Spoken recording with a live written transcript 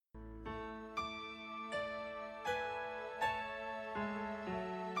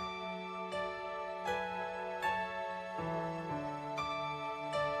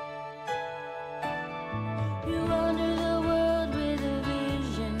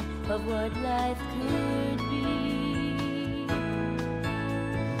of what life could be.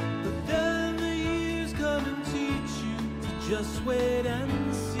 But then the years come and teach you to just wait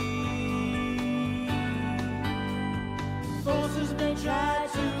and see. Forces may try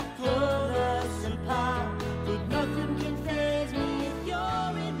to pull us apart, but nothing can faze me if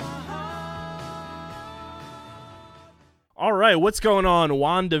you're in my heart. All right, what's going on,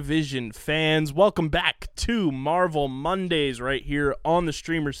 WandaVision fans? Welcome back to Marvel Mondays right here on the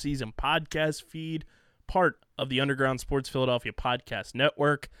Streamer Season podcast feed, part of the Underground Sports Philadelphia podcast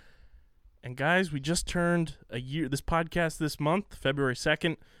network. And guys, we just turned a year. This podcast this month, February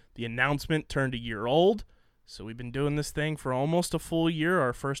 2nd, the announcement turned a year old. So we've been doing this thing for almost a full year.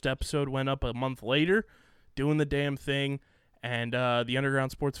 Our first episode went up a month later, doing the damn thing. And the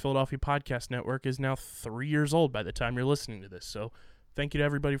Underground Sports Philadelphia podcast network is now 3 years old by the time you're listening to this. So thank you to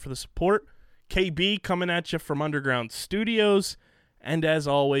everybody for the support. KB coming at you from Underground Studios. And as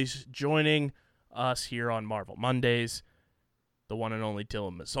always, joining us here on Marvel Mondays, the one and only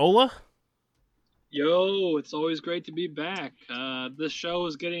Dylan Mazzola. Yo, it's always great to be back. This show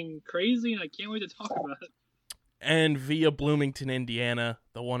is getting crazy, and I can't wait to talk about it. And via Bloomington, Indiana,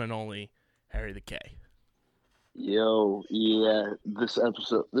 the one and only Harry the K. Yo, yeah, this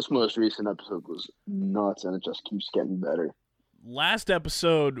most recent episode was nuts, and it just keeps getting better. Last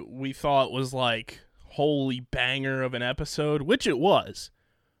episode we thought was like holy banger of an episode, which it was.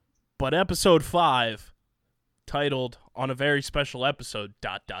 But episode 5, titled On a Very Special Episode, ...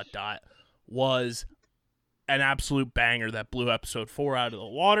 was an absolute banger that blew episode 4 out of the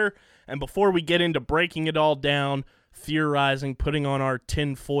water. And before we get into breaking it all down, theorizing, putting on our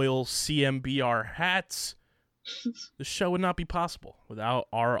tinfoil CMBR hats, the show would not be possible without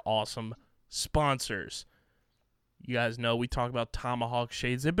our awesome sponsors. You guys know we talk about Tomahawk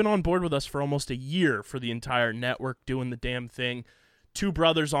Shades. They've been on board with us for almost a year for the entire network doing the damn thing. Two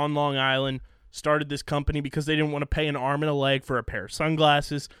brothers on Long Island started this company because they didn't want to pay an arm and a leg for a pair of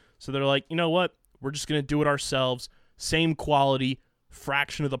sunglasses. So they're like, you know what? We're just going to do it ourselves. Same quality,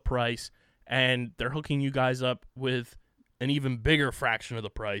 fraction of the price. And they're hooking you guys up with an even bigger fraction of the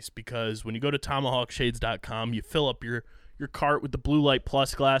price, because when you go to TomahawkShades.com, you fill up your cart with the Blue Light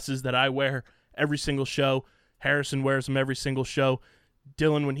Plus glasses that I wear every single show. Harrison wears them every single show.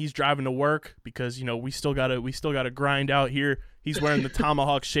 Dylan, when he's driving to work, because you know we still gotta grind out here, he's wearing the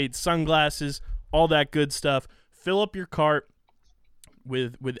Tomahawk Shades sunglasses, all that good stuff. Fill up your cart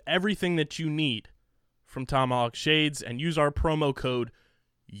with everything that you need from Tomahawk Shades, and use our promo code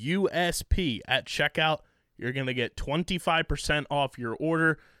USP at checkout. You're going to get 25% off your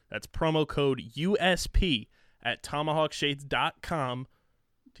order. That's promo code USP at TomahawkShades.com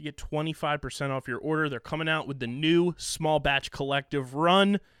to get 25% off your order. They're coming out with the new Small Batch Collective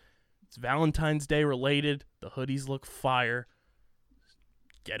run. It's Valentine's Day related. The hoodies look fire.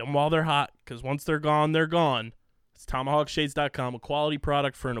 Get them while they're hot, because once they're gone, they're gone. It's TomahawkShades.com, a quality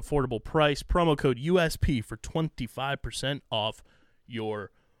product for an affordable price. Promo code USP for 25% off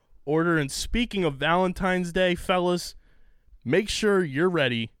your order. And speaking of Valentine's Day, fellas, make sure you're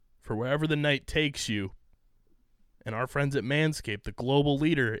ready for wherever the night takes you. And our friends at Manscaped, the global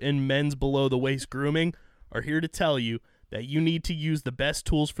leader in men's below-the-waist grooming, are here to tell you that you need to use the best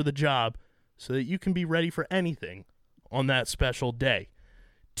tools for the job so that you can be ready for anything on that special day.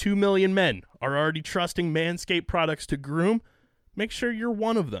 2 million men are already trusting Manscaped products to groom. Make sure you're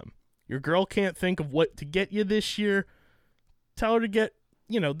one of them. Your girl can't think of what to get you this year. Tell her to get,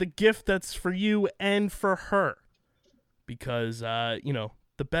 the gift that's for you and for her. Because, the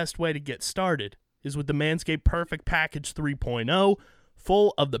best way to get started is with the Manscaped Perfect Package 3.0,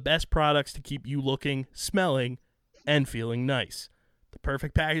 full of the best products to keep you looking, smelling, and feeling nice. The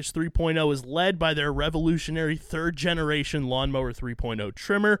Perfect Package 3.0 is led by their revolutionary third-generation Lawnmower 3.0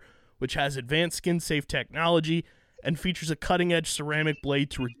 trimmer, which has advanced skin-safe technology and features a cutting-edge ceramic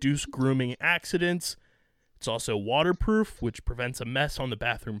blade to reduce grooming accidents. It's also waterproof, which prevents a mess on the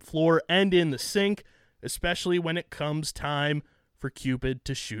bathroom floor and in the sink, especially when it comes time for Cupid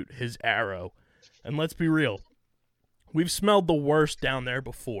to shoot his arrow. And let's be real, we've smelled the worst down there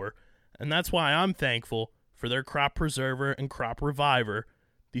before, and that's why I'm thankful for their Crop Preserver and Crop Reviver.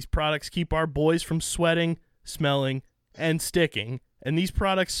 These products keep our boys from sweating, smelling, and sticking, and these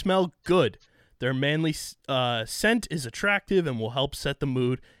products smell good. Their manly scent is attractive and will help set the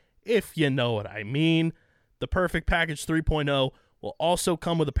mood, if you know what I mean. The Perfect Package 3.0 will also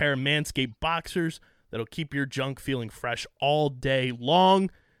come with a pair of Manscaped boxers that'll keep your junk feeling fresh all day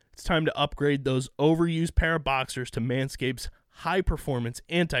long. It's time to upgrade those overused pair of boxers to Manscaped's high-performance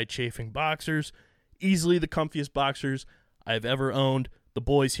anti-chafing boxers. Easily the comfiest boxers I've ever owned. The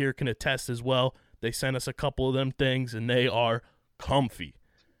boys here can attest as well. They sent us a couple of them things, and they are comfy.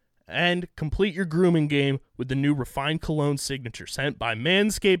 And complete your grooming game with the new Refined Cologne Signature scent by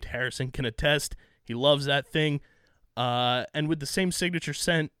Manscaped. Harrison can attest. He loves that thing. And with the same signature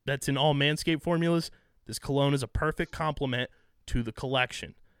scent that's in all Manscaped formulas, this cologne is a perfect complement to the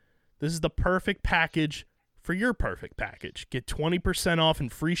collection. This is the perfect package for your perfect package. Get 20% off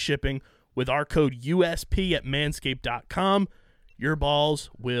and free shipping with our code USP at manscaped.com. Your balls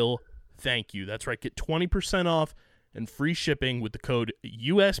will thank you. That's right. Get 20% off and free shipping with the code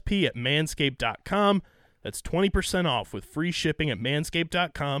USP at manscaped.com. That's 20% off with free shipping at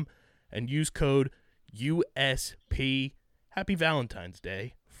manscaped.com and use code USP. Happy Valentine's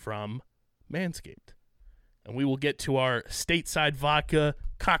Day from Manscaped. And we will get to our stateside vodka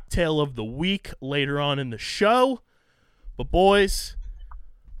cocktail of the week later on in the show. But boys,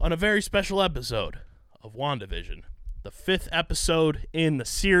 on a very special episode of WandaVision, the 5th episode in the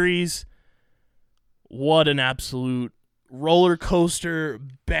series, what an absolute roller coaster,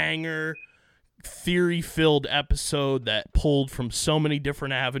 banger, theory-filled episode that pulled from so many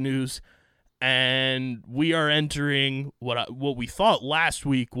different avenues. And we are entering what we thought last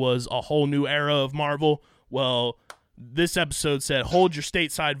week was a whole new era of Marvel. Well, this episode said, hold your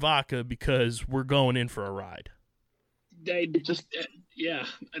stateside vodka because we're going in for a ride. Yeah,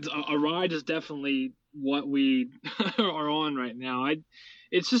 a ride is definitely what we are on right now.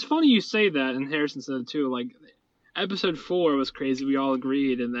 It's just funny you say that, and Harrison said it too. Like, episode 4 was crazy, we all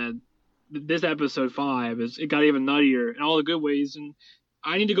agreed, and then this episode 5 it got even nuttier in all the good ways. And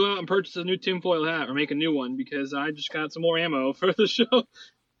I need to go out and purchase a new tinfoil hat or make a new one because I just got some more ammo for the show.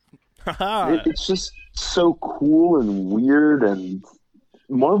 It's just so cool and weird, and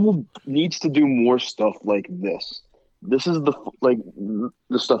Marvel needs to do more stuff like this. This is the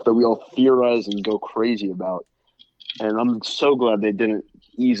stuff that we all theorize and go crazy about, and I'm so glad they didn't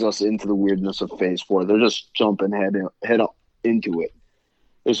ease us into the weirdness of Phase 4. They're just jumping head up into it.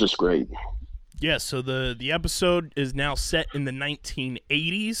 It's just great. Yeah, so the episode is now set in the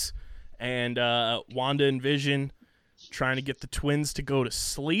 1980s, and Wanda and Vision trying to get the twins to go to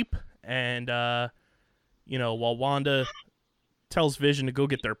sleep, and while Wanda tells Vision to go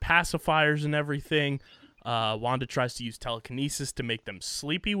get their pacifiers and everything, Wanda tries to use telekinesis to make them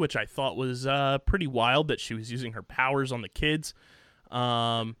sleepy, which I thought was pretty wild that she was using her powers on the kids.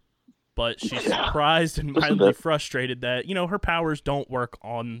 But she's surprised and mildly frustrated that, her powers don't work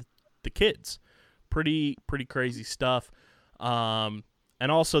on the kids. Pretty crazy stuff. And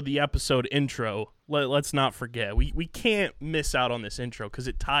also the episode intro. Let's not forget. We can't miss out on this intro because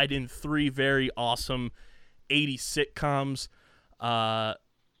it tied in 3 very awesome 80s sitcoms.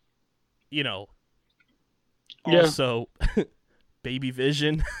 Also, Baby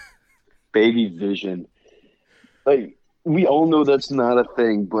Vision. Baby Vision. Like, we all know that's not a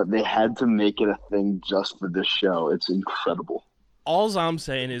thing, but they had to make it a thing just for this show. It's incredible. All I'm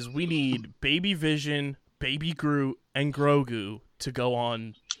saying is we need Baby Vision, Baby Groot, and Grogu to go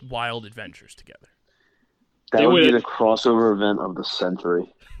on wild adventures together. That would be the crossover event of the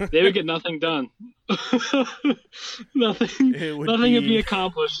century. They would get nothing done. Nothing would be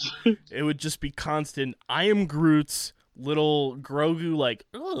accomplished. It would just be constant, I am Groot's little Grogu, like,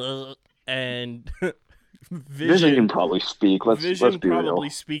 ugh, and Vision can probably speak. Let's be probably real.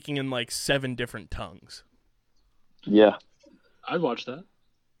 speaking in like 7 different tongues. Yeah. I'd watch that.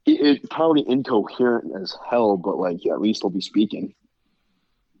 It probably incoherent as hell, but at least he'll be speaking.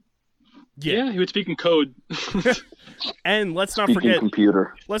 Yeah, he would speak in code. And let's not forget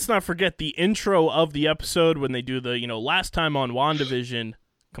the intro of the episode when they do the, last time on WandaVision,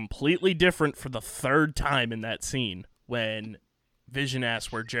 completely different for the 3rd time in that scene when Vision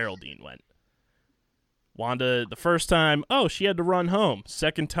asks where Geraldine went. Wanda, the first time, she had to run home.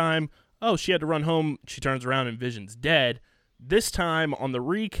 Second time, she had to run home. She turns around and Vision's dead. This time on the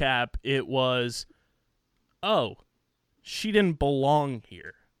recap, it was, she didn't belong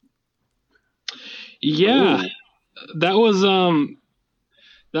here. Yeah, that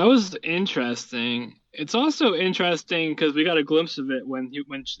was interesting. It's also interesting because we got a glimpse of it when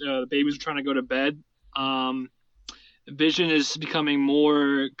the babies were trying to go to bed. Vision is becoming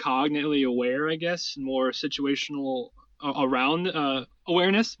more cognitively aware, I guess, more situational around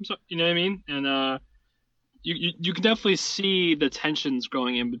awareness. You know what I mean? And you can definitely see the tensions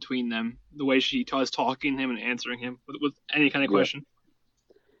growing in between them. The way she was talking to him and answering him with any kind of question.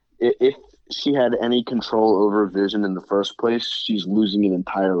 If she had any control over Vision in the first place, she's losing it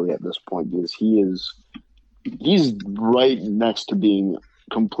entirely at this point because he's right next to being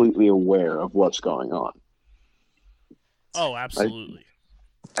completely aware of what's going on. Oh, absolutely.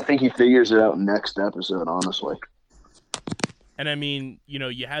 I think he figures it out next episode, honestly. And I mean,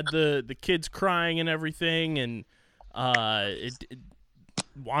 you had the kids crying and everything, and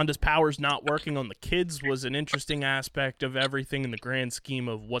Wanda's powers not working on the kids was an interesting aspect of everything in the grand scheme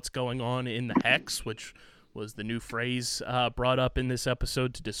of what's going on in the Hex, which was the new phrase brought up in this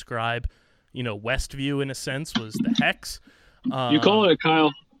episode to describe, Westview in a sense was the Hex. You call it,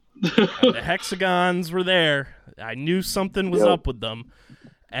 Kyle. The hexagons were there. I knew something was up with them,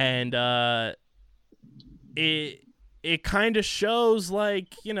 and it kind of shows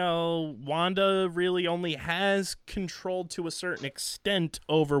Wanda really only has control to a certain extent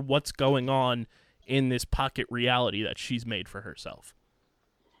over what's going on in this pocket reality that she's made for herself.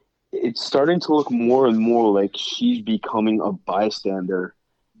 It's starting to look more and more like she's becoming a bystander,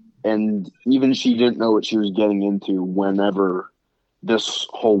 and even she didn't know what she was getting into whenever this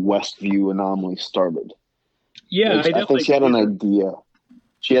whole Westview anomaly started. Yeah, I think she had an idea.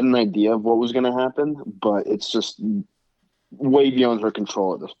 She had an idea of what was going to happen, but it's just way beyond her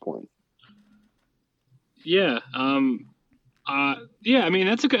control at this point. Yeah. I mean,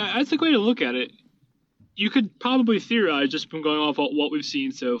 that's a good way to look at it. You could probably theorize, just from going off what we've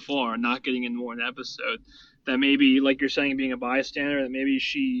seen so far, not getting into more in the episode, that maybe, like you're saying, being a bystander, that maybe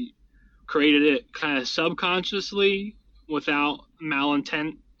she created it kind of subconsciously without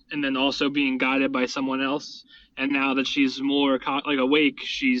malintent, and then also being guided by someone else. And now that she's more awake,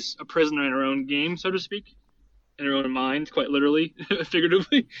 she's a prisoner in her own game, so to speak, in her own mind, quite literally,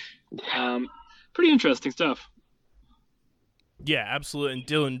 figuratively. Pretty interesting stuff. Yeah, absolutely. And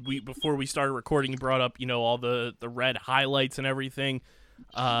Dylan, before we started recording, you brought up, all the red highlights and everything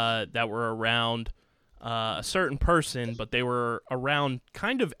that were around a certain person, but they were around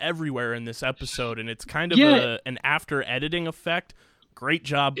kind of everywhere in this episode, and it's kind of an after editing effect. Great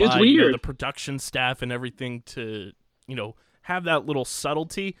job by the production staff and everything to, have that little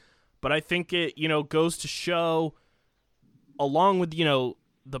subtlety. But I think it, goes to show, along with,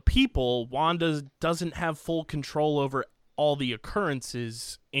 the people, Wanda doesn't have full control over all the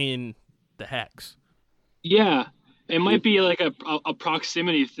occurrences in the Hex. Yeah, it might be like a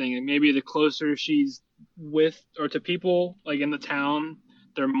proximity thing, and maybe the closer she's with or to people like in the town,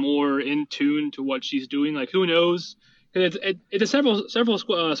 they're more in tune to what she's doing. Like, who knows? Because it's a several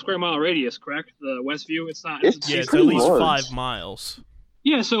square mile radius, correct? The Westview. It's not. It's at least 5 miles.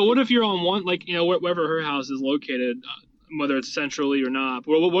 Yeah. So what if you're on one, wherever her house is located, whether it's centrally or not?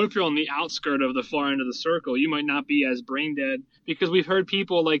 What if you're on the outskirt of the far end of the circle? You might not be as brain dead, because we've heard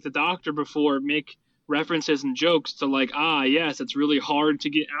people like the Doctor before make references and jokes to yes, it's really hard to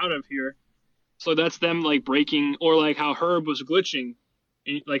get out of here. So that's them breaking, or how Herb was glitching,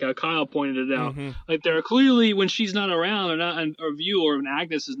 like how Kyle pointed it out. Mm-hmm. They're clearly, when she's not around, or View or when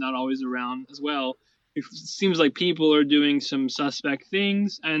Agnes is not always around as well, it seems like people are doing some suspect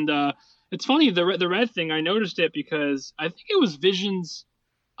things. And it's funny, the red thing, I noticed it because I think it was Vision's.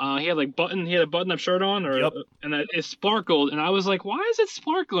 He had a button-up shirt on, and it sparkled, and I was like, "Why is it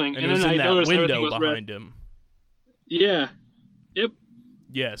sparkling?" And then I noticed window behind him. Yeah. Yep.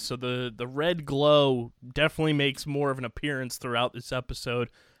 Yeah, so the red glow definitely makes more of an appearance throughout this episode,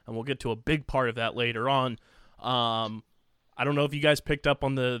 and we'll get to a big part of that later on. I don't know if you guys picked up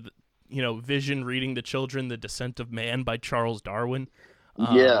on the Vision reading the children The Descent of Man by Charles Darwin.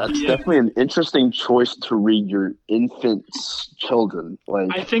 Yeah, it's definitely an interesting choice to read your infant's children.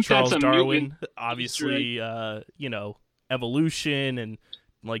 I think Charles that's Darwin, obviously, evolution, and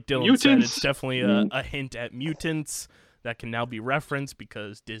like Dylan said, it's definitely a hint at mutants that can now be referenced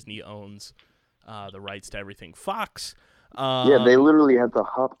because Disney owns the rights to everything Fox. They literally had to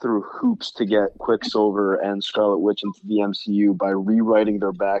hop through hoops to get Quicksilver and Scarlet Witch into the MCU by rewriting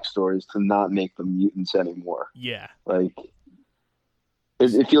their backstories to not make them mutants anymore. Yeah.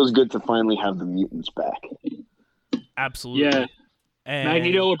 It feels good to finally have the mutants back. Absolutely. Yeah. And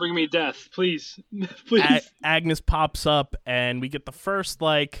Magneto will bring me death, please. Please. Agnes pops up, and we get the first,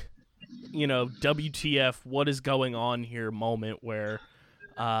 WTF, what is going on here moment where,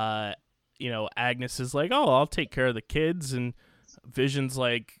 Agnes is like, oh, I'll take care of the kids, and Vision's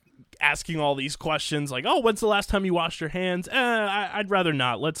asking all these questions, oh, when's the last time you washed your hands? I'd rather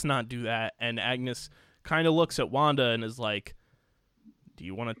not. Let's not do that. And Agnes kind of looks at Wanda and is like, do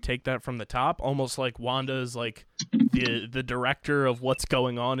you want to take that from the top? Almost like Wanda is the director of what's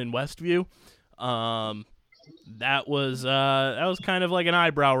going on in Westview. That was kind of like an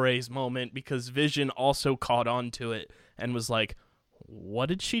eyebrow raise moment, because Vision also caught on to it and was like, what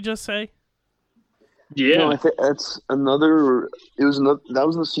did she just say? Yeah. I think that's that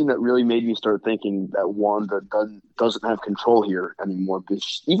was the scene that really made me start thinking that Wanda doesn't have control here anymore,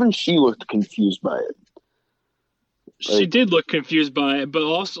 because even she looked confused by it. She did look confused by it, but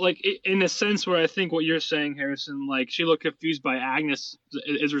also in a sense where I think what you're saying, Harrison, she looked confused by Agnes'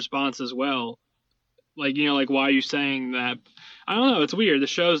 response as well. Why are you saying that? I don't know. It's weird. The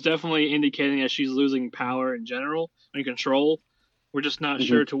show's definitely indicating that she's losing power in general and control. We're just not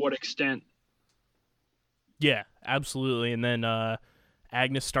sure to what extent. Yeah, absolutely. And then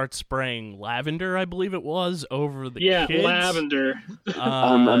Agnes starts spraying lavender, I believe it was, over the kids. Yeah, lavender.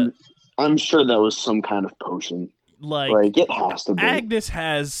 I'm sure that was some kind of potion. Like it has to be. Agnes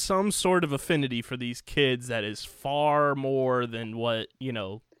has some sort of affinity for these kids that is far more than what,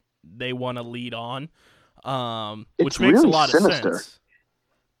 they want to lead on. Which makes really a lot sinister. of sense.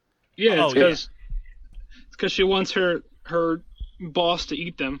 Yeah, it's because she wants her boss to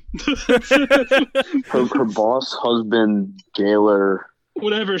eat them. her boss, husband, jailer,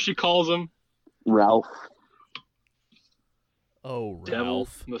 whatever she calls him. Ralph. Oh, Ralph. Devil,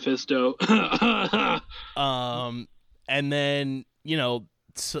 Mephisto. And then,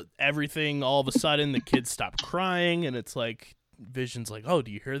 so everything, all of a sudden, the kids stop crying, and it's like, Vision's like, oh,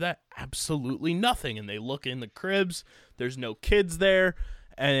 do you hear that? Absolutely nothing. And they look in the cribs. There's no kids there.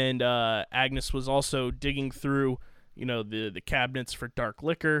 And Agnes was also digging through, the cabinets for dark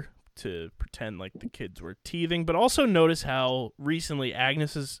liquor to pretend like the kids were teething. But also notice how recently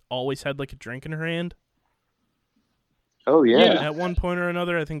Agnes has always had like a drink in her hand. Oh, yeah. At one point or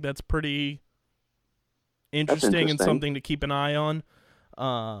another. I think that's pretty interesting and something to keep an eye on.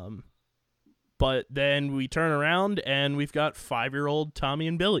 But then we turn around and we've got 5-year-old Tommy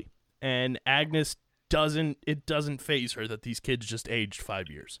and Billy. And Agnes doesn't faze her that these kids just aged 5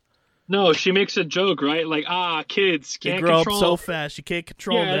 years. No, she makes a joke, right? Like, kids can't they grow control. Up so fast, you can't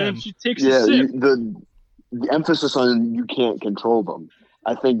control them. And then she takes a sip. The emphasis on you can't control them.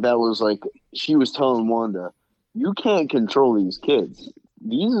 I think that was like, she was telling Wanda, you can't control these kids.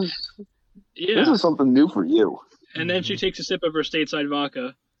 This is something new for you. And then she takes a sip of her stateside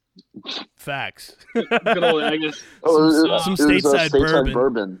vodka. Facts. Good old Agnes. Some stateside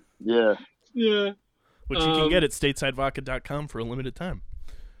bourbon. Yeah. Yeah. Which you can get at statesidevodka.com for a limited time.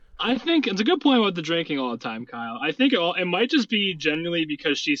 I think it's a good point about the drinking all the time, Kyle. I think it might just be genuinely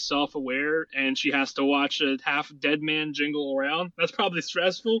because she's self-aware and she has to watch a half-dead man jingle around. That's probably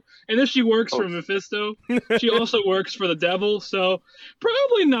stressful. And if she works for Mephisto, she also works for the devil, so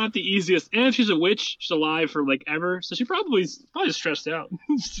probably not the easiest. And if she's a witch, she's alive for like ever, so she's probably stressed out.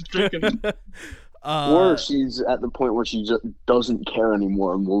 Just drinking. Or she's at the point where she just doesn't care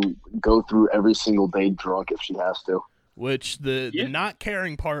anymore and will go through every single day drunk if she has to. Which the not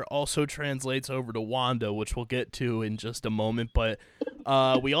caring part also translates over to Wanda, which we'll get to in just a moment. But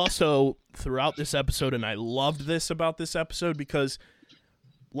we also, throughout this episode, and I loved this about this episode because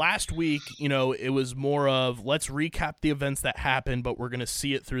last week, it was more of let's recap the events that happened, but we're going to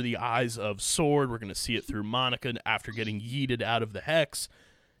see it through the eyes of Sword. We're going to see it through Monica after getting yeeted out of the Hex.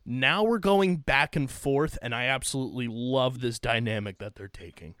 Now we're going back and forth, and I absolutely love this dynamic that they're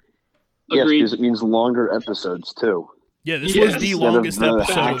taking. Yes, because it means longer episodes, too. Yeah, this was the longest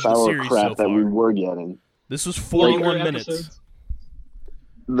episode of the series crap so far. That we were getting. This was 41 minutes.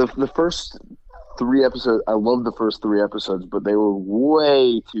 The first 3 episodes, I love the first 3 episodes, but they were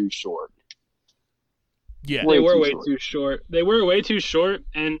way too short. Yeah, they were way too short. They were way too short,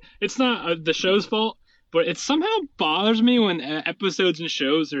 and it's not the show's fault, but it somehow bothers me when episodes and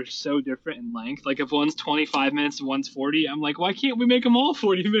shows are so different in length. Like if one's 25 minutes and one's 40, I'm like, why can't we make them all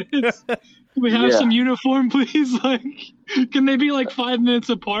 40 minutes? Can we have some uniform, please? Like, can they be like 5 minutes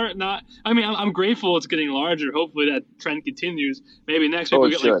apart? I'm grateful it's getting larger. Hopefully that trend continues. Maybe next week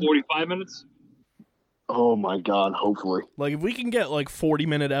we'll get like 45 minutes. Oh my God, hopefully. Like if we can get like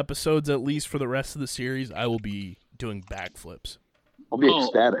 40-minute episodes at least for the rest of the series, I will be doing backflips. I'll be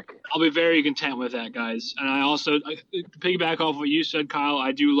ecstatic. I'll be very content with that, guys. And I also, to piggyback off what you said, Kyle,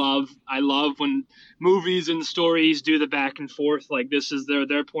 I love when movies and stories do the back and forth. Like this is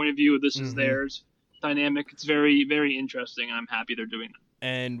their point of view, this is theirs dynamic. It's very, very interesting, and I'm happy they're doing that.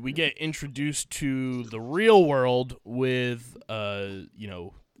 And we get introduced to the real world with,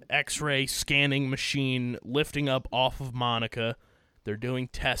 X-ray scanning machine lifting up off of Monica. They're doing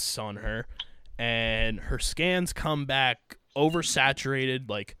tests on her, and her scans come back oversaturated,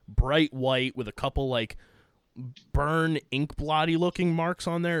 like bright white with a couple like burn ink blotty looking marks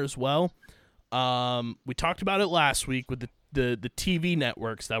on there as well. We talked about it last week with the TV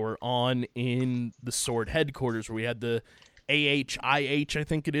networks that were on in the Sword headquarters, where we had the IH, I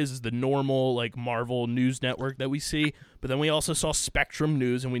think it is the normal like Marvel news network that we see, but then we also saw Spectrum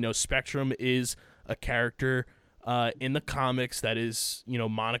News, and we know Spectrum is a character in the comics that is,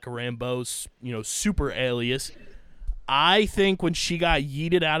 Monica Rambeau's, super alias. I think when she got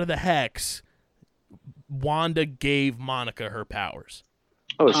yeeted out of the Hex, Wanda gave Monica her powers.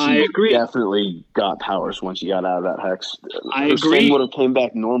 Oh, she definitely got powers when she got out of that Hex. I her agree. skin would have came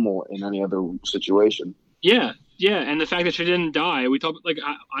back normal in any other situation. Yeah, Yeah, and the fact that she didn't die. We talked like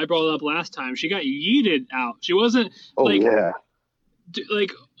I brought it up last time. She got yeeted out. She wasn't Oh like yeah.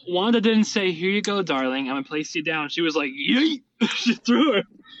 like Wanda didn't say, "Here you go, darling. I'm gonna place you down." She was like, "Yeet!" She threw her.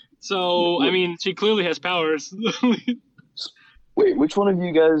 So I mean, she clearly has powers. Wait, which one of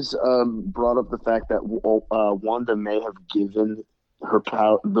you guys brought up the fact that Wanda may have given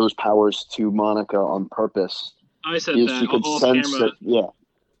those powers to Monica on purpose? I said Because that she could off sense camera, it. Yeah,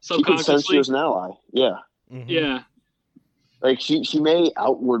 she could sense she subconsciously. was an ally. Yeah, Mhm. Yeah, like she may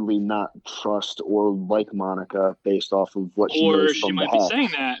outwardly not trust or like Monica based off of what she or knows she from the might be Hex. saying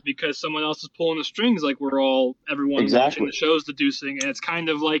that because someone else is pulling the strings, like everyone Exactly. watching the show's deducing, and it's kind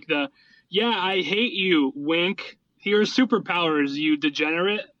of like I hate you, wink. Here's superpowers, you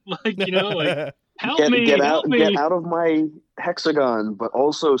degenerate. Like like help me, Get help out, me. get out of my hexagon, but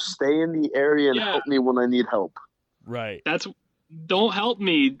also stay in the area and Yeah. help me when I need help. Right. Don't help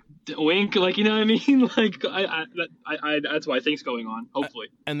me, wink. Like you know what I mean? Like I that's what I think's going on. Hopefully,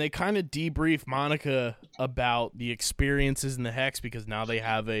 And they kind of debrief Monica about the experiences in the Hex because now they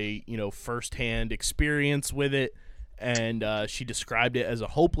have a firsthand experience with it, and she described it as a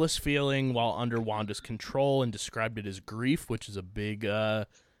hopeless feeling while under Wanda's control, and described it as grief, which is a big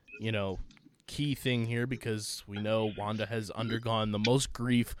key thing here because we know Wanda has undergone the most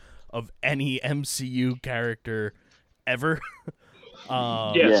grief of any MCU character ever.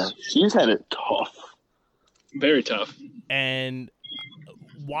 Yes. Yeah, she's had it tough. very tough. And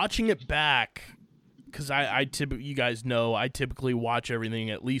watching it back, because you guys know I typically watch everything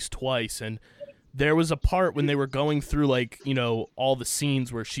at least twice, and there was a part when they were going through all the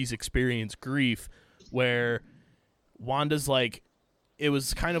scenes where she's experienced grief, where Wanda's it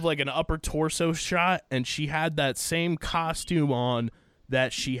was kind of like an upper torso shot, and she had that same costume on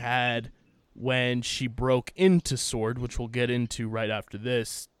that she had when she broke into S.W.O.R.D., which we'll get into right after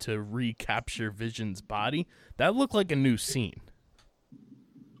this, to recapture Vision's body. That looked like a new scene.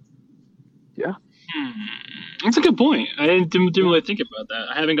 Yeah. That's a good point. I didn't really think about that.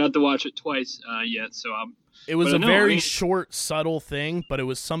 I haven't got to watch it twice yet, so It was But a no, very I mean- short, subtle thing, but it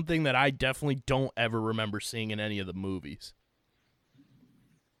was something that I definitely don't ever remember seeing in any of the movies.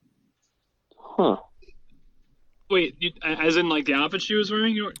 Huh. Wait, as in like the outfit she was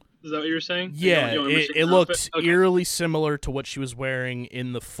wearing? Is that what you were saying? Yeah, You don't remember it seeing the looked outfit? Okay. eerily similar to what she was wearing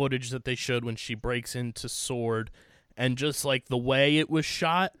in the footage that they showed when she breaks into S.W.O.R.D., and just like the way it was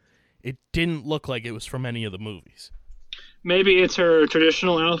shot, it didn't look like it was from any of the movies. Maybe it's her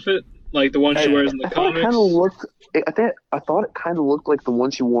traditional outfit, like the one she wears in the I thought it comics. kind of looked. I thought it kind of looked like the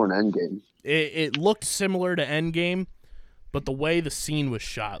one she wore in Endgame. It looked similar to Endgame, but the way the scene was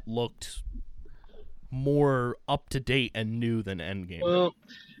shot looked more up to date and new than Endgame. Well,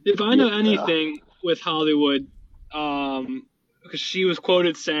 if I know Yeah. anything with Hollywood, because she was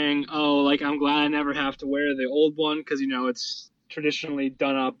quoted saying, "Oh, like I'm glad I never have to wear the old one because it's traditionally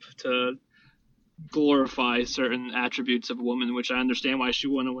done up to glorify certain attributes of a woman," which I understand why she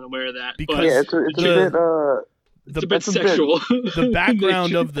wouldn't want to wear that. Because but Yeah, it's a bit. it's a bit that's a bit- sexual. the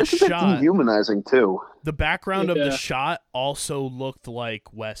background of the It's a bit shot, dehumanizing too. the background of Yeah. the shot also looked like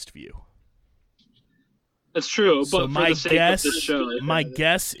Westview. That's true, but So for my the sake guess, of the show, my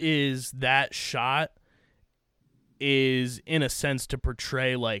guess is that shot is in a sense to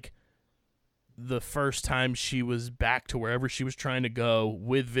portray like the first time she was back to wherever she was trying to go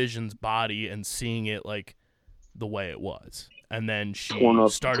with Vision's body and seeing it like the way it was, and then she Torn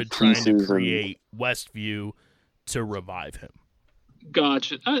up started to trying to pieces and- create Westview to revive him.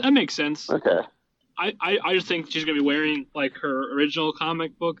 Gotcha. That makes sense. Okay. I just think she's gonna be wearing like her original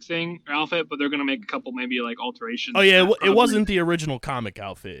comic book thing or outfit, but they're gonna make a couple maybe like alterations. Oh yeah, to that, it probably. wasn't the original comic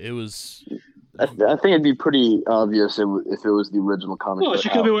outfit. It was I think it'd be pretty obvious if it was the original comic. Well, book she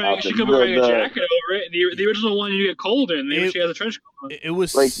could be wearing outfit. a jacket over it. The original one you get cold in. Maybe It- she has a trench coat on. it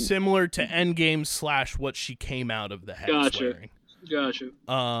was Like- similar to Endgame / what she came out of the Hex Gotcha. wearing. Gotcha.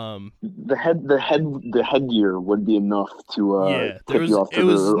 The headgear would be enough to Yeah, tip you off to it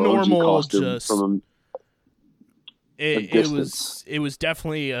was the normal, OG costume just- from It distance. was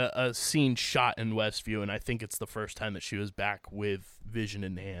definitely a scene shot in Westview, and I think it's the first time that she was back with Vision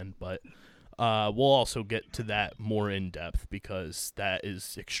in hand. But we'll also get to that more in depth because that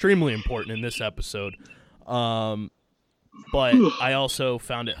is extremely important in this episode. But I also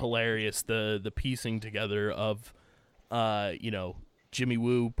found it hilarious the piecing together of Jimmy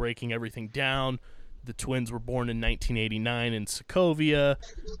Woo breaking everything down. The twins were born in 1989 in Sokovia.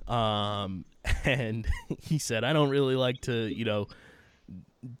 And he said, I don't really like to,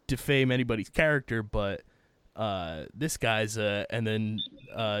 defame anybody's character, but this guy's and then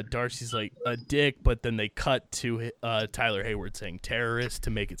Darcy's like a dick, but then they cut to Tyler Hayward saying terrorist to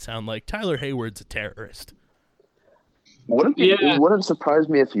make it sound like Tyler Hayward's a terrorist. It wouldn't surprise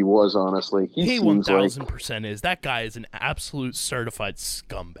me if he was, honestly. He 1000% is. That guy is an absolute certified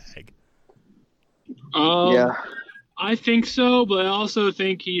scumbag. Yeah. I think so, but I also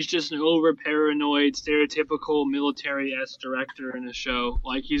think he's just an over-paranoid, stereotypical military-esque director in a show.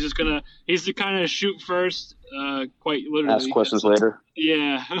 Like, he's the kind of shoot first, quite literally. Ask questions later.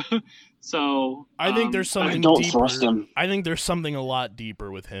 Yeah. So I think there's something I don't deeper. trust him. I think there's something a lot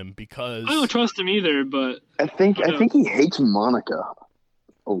deeper with him because I don't trust him either, but I think he hates Monica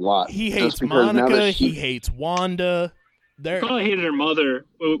a lot. He hates Monica, he hates Wanda. He probably hated her mother,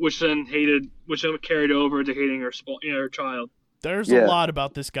 which then carried over to hating her child. There's a lot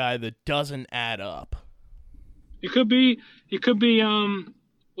about this guy that doesn't add up. He could be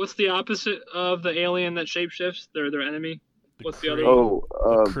what's the opposite of the alien that shapeshifts? Their enemy? What's the other one?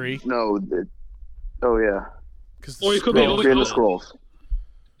 Kree? No. Yeah. Or he could be the Skrulls.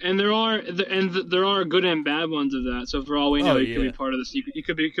 And there are good and bad ones of that. So for all we know, he could be part of the secret. He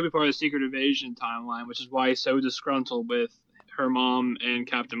could be part of the Secret Invasion timeline, which is why he's so disgruntled with her mom and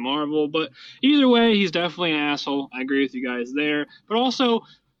Captain Marvel. But either way, he's definitely an asshole. I agree with you guys there. But also,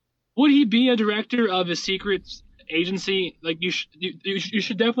 would he be a director of a secret agency? Like you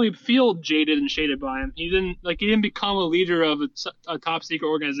should definitely feel jaded and shaded by him. He didn't become a leader of a top secret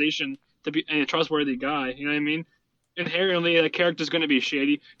organization to be a trustworthy guy. You know what I mean? Inherently, that character's going to be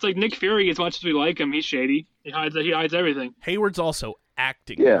shady. It's like Nick Fury. As much as we like him, he's shady. He hides everything. Hayward's also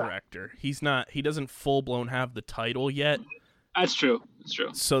acting director. He doesn't full blown have the title yet. That's true. That's true.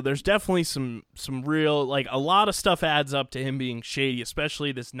 So there's definitely some real, like, a lot of stuff adds up to him being shady,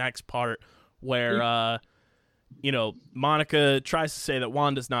 especially this next part where Monica tries to say that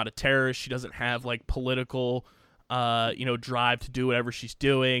Wanda's not a terrorist. She doesn't have like political drive to do whatever she's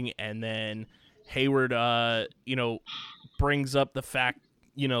doing, and then Hayward brings up the fact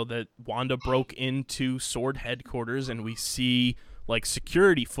that Wanda broke into Sword headquarters, and we see like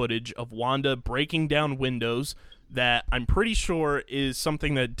security footage of Wanda breaking down windows that I'm pretty sure is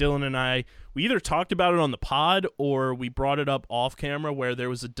something that Dylan and we either talked about it on the pod or we brought it up off camera, where there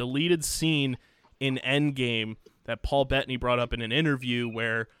was a deleted scene in Endgame that Paul Bettany brought up in an interview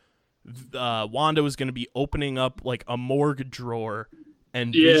where Wanda was going to be opening up like a morgue drawer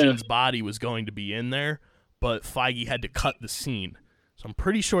and Vision's body was going to be in there, but Feige had to cut the scene. So I'm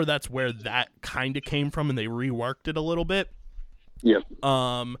pretty sure that's where that kind of came from, and they reworked it a little bit. Yep.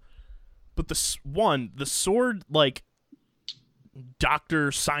 But the Sword, like,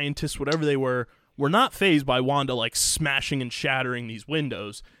 doctor, scientists, whatever they were not fazed by Wanda, like, smashing and shattering these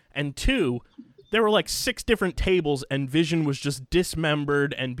windows. And two, there were, like, 6 different tables, and Vision was just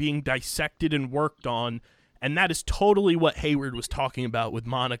dismembered and being dissected and worked on. And that is totally what Hayward was talking about with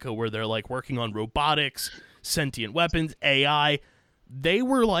Monica, where they're, like, working on robotics, sentient weapons, AI. They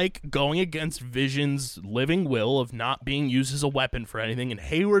were, like, going against Vision's living will of not being used as a weapon for anything, and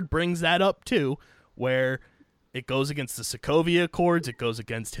Hayward brings that up, too, where it goes against the Sokovia Accords, it goes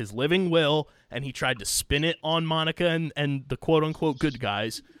against his living will, and he tried to spin it on Monica and the quote-unquote good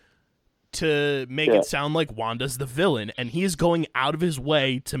guys to make it sound like Wanda's the villain, and he is going out of his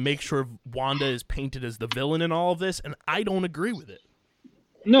way to make sure Wanda is painted as the villain in all of this, and I don't agree with it.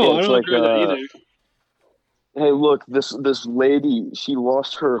 No, I don't agree with that either. Hey, look, this lady, she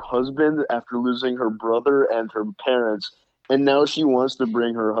lost her husband after losing her brother and her parents, and now she wants to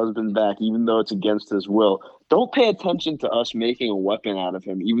bring her husband back, even though it's against his will. Don't pay attention to us making a weapon out of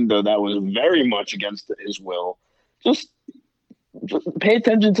him, even though that was very much against his will. Just pay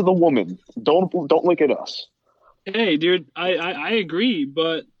attention to the woman. Don't look at us. Hey, dude, I agree,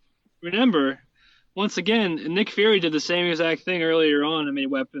 but remember, once again, Nick Fury did the same exact thing earlier on and made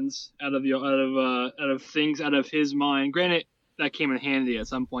weapons out of things out of his mind. Granted, that came in handy at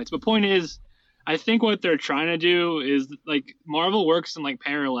some points. But point is, I think what they're trying to do is, like, Marvel works in, like,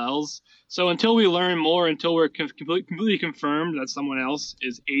 parallels. So until we learn more, until we're completely confirmed that someone else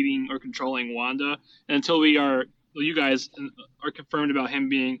is aiding or controlling Wanda, and until you guys are confirmed about him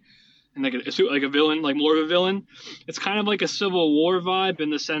being like a villain, like more of a villain, it's kind of like a Civil War vibe in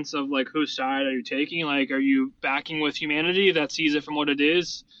the sense of, like, whose side are you taking? Like, are you backing with humanity that sees it from what it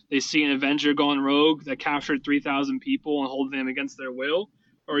is? They see an Avenger going rogue that captured 3,000 people and holding them against their will?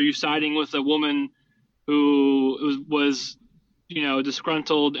 Or are you siding with a woman who was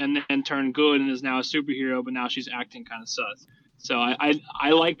disgruntled and then turned good and is now a superhero, but now she's acting kind of sus? So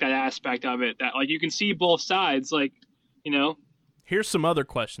I like that aspect of it, that, like, you can see both sides, like, Here's some other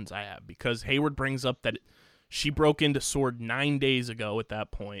questions I have, because Hayward brings up that she broke into Sword 9 days ago at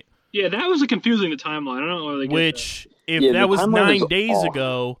that point. Yeah, that was confusing the timeline. I don't know where they get If that was 9 days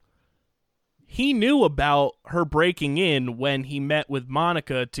ago, he knew about her breaking in when he met with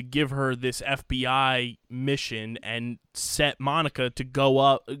Monica to give her this FBI mission and set Monica to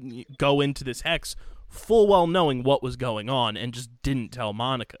go into this hex, full well knowing what was going on, and just didn't tell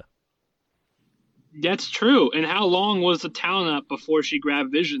Monica. That's true. And how long was the town up before she grabbed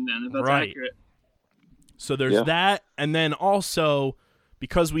Vision then, if that's accurate? So there's that, and then also,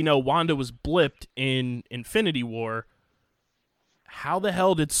 because we know Wanda was blipped in Infinity War, how the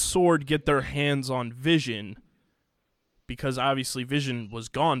hell did SWORD get their hands on Vision? Because obviously Vision was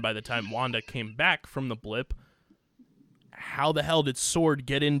gone by the time Wanda came back from the blip. How the hell did SWORD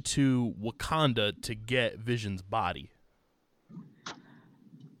get into Wakanda to get Vision's body?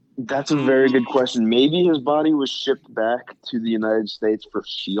 That's a very good question. Maybe his body was shipped back to the United States for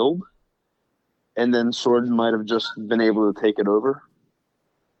S.H.I.E.L.D., and then SWORD might have just been able to take it over.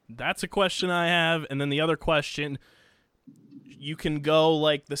 That's a question I have. And then the other question, you can go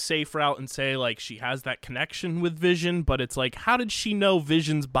like the safe route and say like she has that connection with Vision, but it's like, how did she know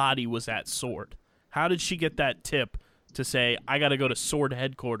Vision's body was at SWORD? How did she get that tip to say, I got to go to SWORD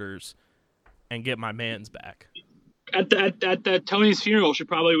headquarters and get my mans back? At Tony's funeral, she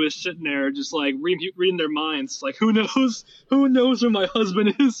probably was sitting there just like reading their minds. Like, who knows where my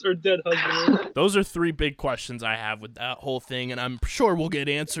husband is or dead husband is? Those are three big questions I have with that whole thing, and I'm sure we'll get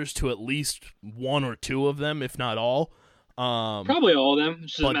answers to at least one or two of them, if not all. Probably all of them.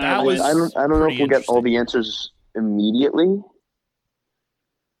 But that was I don't know if we'll get all the answers immediately.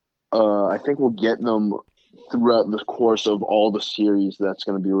 I think we'll get them throughout the course of all the series that's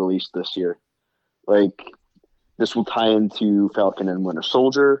going to be released this year. Like, this will tie into Falcon and Winter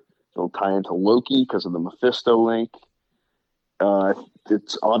Soldier. It'll tie into Loki because of the Mephisto link.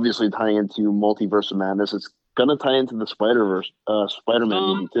 It's obviously tying into Multiverse of Madness. It's going to tie into the Spider-Verse, Spider-Man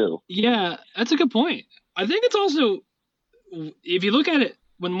movie too. Yeah, that's a good point. I think it's also, if you look at it,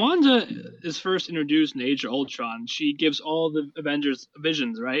 when Wanda is first introduced in Age of Ultron, she gives all the Avengers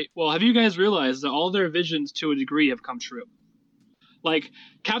visions, right? Well, have you guys realized that all their visions, to a degree, have come true? Like,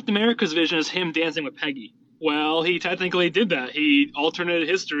 Captain America's vision is him dancing with Peggy. Well, he technically did that. He alternated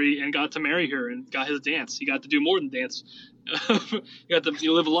history and got to marry her and got his dance. He got to do more than dance. He got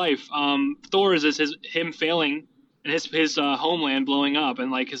to live life. Thor's is him failing and his homeland blowing up, and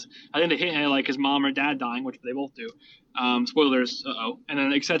like I think they hit like his mom or dad dying, which they both do. Spoilers, and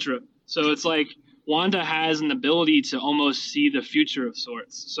then etc. So it's like Wanda has an ability to almost see the future of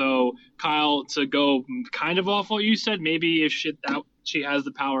sorts. So Kyle, to go kind of off what you said, maybe if she has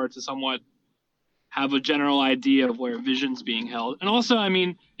the power to somewhat have a general idea of where Vision's being held. And also, I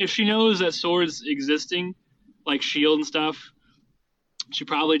mean, if she knows that SWORD's existing, like S.H.I.E.L.D. and stuff, she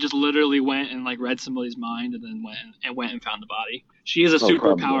probably just literally went and like read somebody's mind and then went and found the body. She is a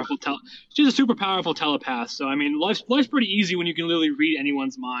super powerful telepath. So I mean, life's pretty easy when you can literally read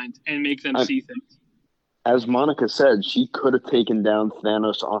anyone's mind and make them see things. As Monica said, she could have taken down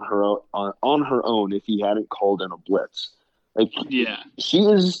Thanos on her own if he hadn't called in a blitz. Like, yeah, she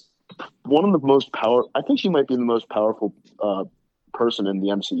is one of the most I think she might be the most powerful person in the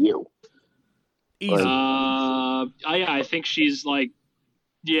MCU. Easy. I think she's like,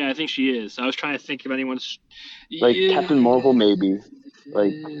 yeah, I think she is. I was trying to think of anyone's like Captain Marvel, maybe.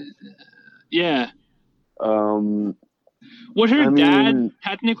 Like, yeah. Would her dad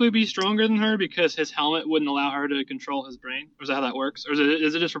technically be stronger than her because his helmet wouldn't allow her to control his brain? Or is that how that works? Or is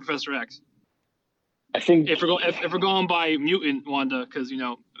it just for Professor X? I think if we're going by mutant Wanda, because her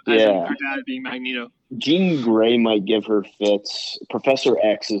dad being Magneto. Jean Grey might give her fits. Professor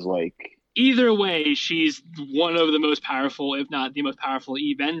X is like. Either way, she's one of the most powerful, if not the most powerful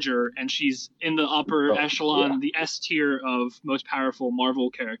Avenger, and she's in the upper echelon, the S tier of most powerful Marvel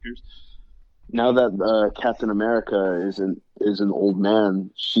characters. Now that Captain America is an old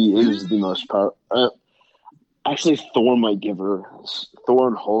man, she is the most powerful. Actually, Thor might give her. Thor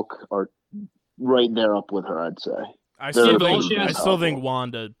and Hulk are right there up with her, I'd say. I still think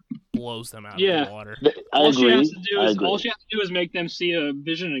Wanda blows them out of the water. All she has to do is make them see a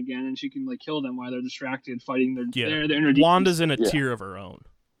Vision again, and she can like kill them while they're distracted fighting their inner demons. Wanda's in a tier of her own,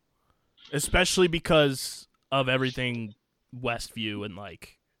 especially because of everything Westview and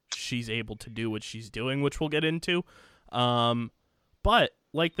like she's able to do what she's doing, which we'll get into. But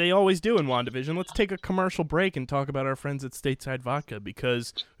like they always do in WandaVision, let's take a commercial break and talk about our friends at Stateside Vodka,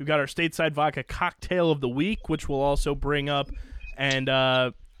 because we've got our Stateside Vodka cocktail of the week, which we'll also bring up. And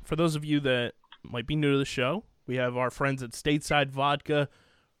for those of you that might be new to the show, we have our friends at Stateside Vodka,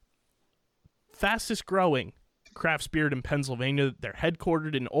 fastest growing craft spirit in Pennsylvania. They're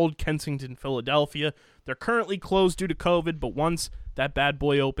headquartered in Old Kensington, Philadelphia. They're currently closed due to COVID, but once that bad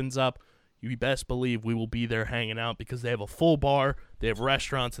boy opens up, you best believe we will be there hanging out because they have a full bar, they have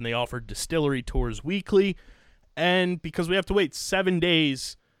restaurants, and they offer distillery tours weekly. And because we have to wait 7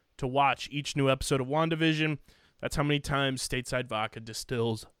 days to watch each new episode of WandaVision, that's how many times Stateside Vodka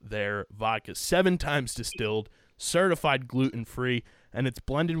distills their vodka. 7 times distilled, certified gluten-free, and it's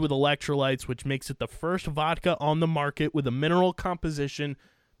blended with electrolytes, which makes it the first vodka on the market with a mineral composition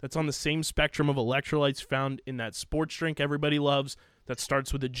that's on the same spectrum of electrolytes found in that sports drink everybody loves that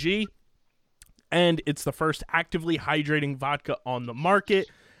starts with a G. And it's the first actively hydrating vodka on the market.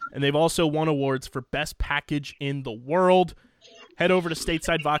 And they've also won awards for best package in the world. Head over to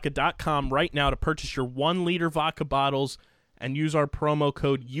statesidevodka.com right now to purchase your 1-liter vodka bottles and use our promo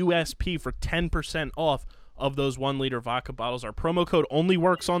code USP for 10% off of those 1-liter vodka bottles. Our promo code only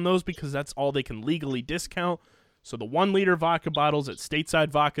works on those because that's all they can legally discount. So the 1-liter vodka bottles at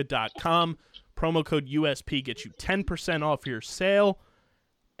statesidevodka.com. Promo code USP gets you 10% off your sale.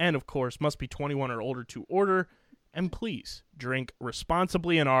 And, of course, must be 21 or older to order. And please drink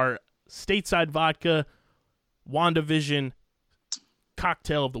responsibly. In our Stateside Vodka WandaVision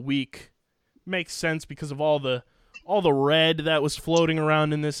cocktail of the week makes sense because of all the red that was floating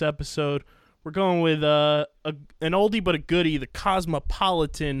around in this episode. We're going with an oldie but a goodie, the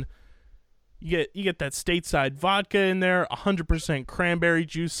Cosmopolitan. You get that Stateside Vodka in there, 100% cranberry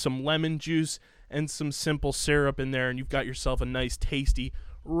juice, some lemon juice, and some simple syrup in there, and you've got yourself a nice, tasty,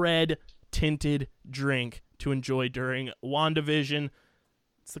 red tinted drink to enjoy during WandaVision.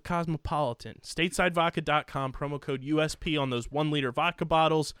 It's the Cosmopolitan. StatesideVodka.com, promo code USP on those 1-liter vodka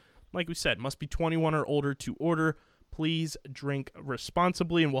bottles. Like we said, must be 21 or older to order. Please drink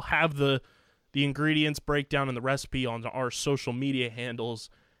responsibly, and we'll have the ingredients breakdown and the recipe on our social media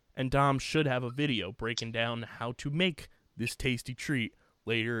handles. And Dom should have a video breaking down how to make this tasty treat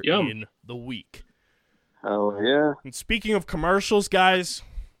later in the week. Oh, yeah. And speaking of commercials, guys,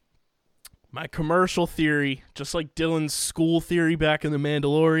 my commercial theory, just like Dylan's school theory back in The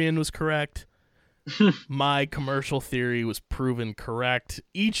Mandalorian was correct, my commercial theory was proven correct.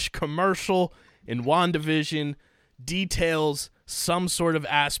 Each commercial in WandaVision details some sort of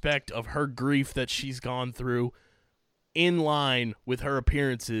aspect of her grief that she's gone through in line with her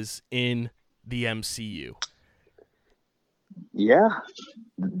appearances in the MCU. Yeah.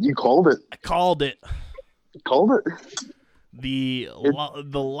 You called it. I called it. Called it. The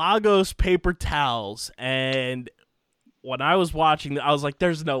Lagos paper towels, and when I was watching, I was like,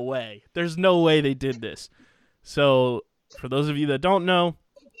 there's no way they did this. So for those of you that don't know,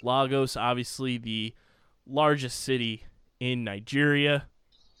 Lagos, obviously the largest city in Nigeria.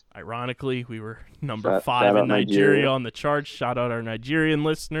 Ironically, we were number 5 in Nigeria on the charts. Shout out our Nigerian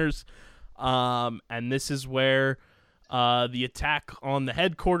listeners. And this is where the attack on the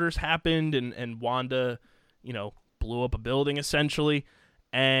headquarters happened, and Wanda, blew up a building essentially.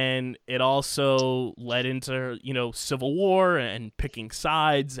 And it also led into, civil war and picking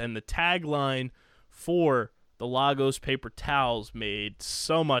sides. And the tagline for the Lagos paper towels made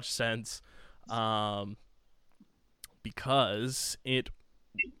so much sense because it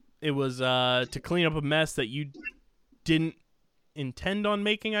was to clean up a mess that you didn't intend on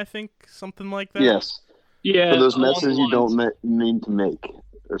making, I think, something like that. Yes. Yeah. For those messes you don't mean to make,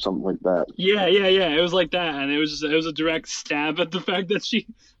 or something like that. Yeah. It was like that, and it was a direct stab at the fact that she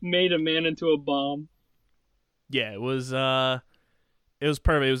made a man into a bomb. Yeah, it was perfect.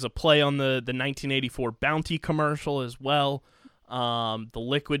 It was a play on the 1984 Bounty commercial as well. The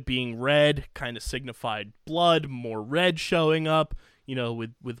liquid being red kind of signified blood, more red showing up,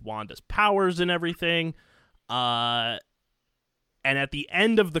 with Wanda's powers and everything. And at the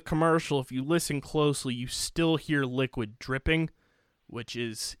end of the commercial, if you listen closely, you still hear liquid dripping, which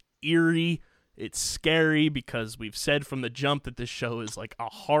is eerie. It's scary because we've said from the jump that this show is like a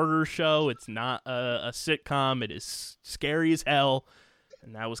horror show. It's not a sitcom. It is scary as hell.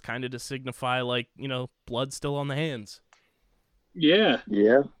 And that was kind of to signify, blood still on the hands. Yeah.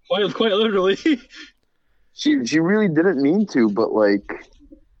 Yeah. Quite literally. She really didn't mean to, but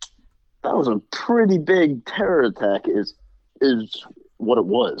that was a pretty big terror attack is what it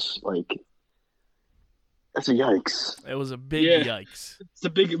was. That's a yikes. It was a big yikes. It's a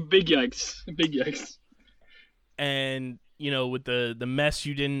big yikes. Big yikes. And, with the mess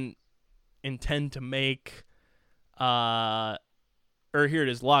you didn't intend to make, or here it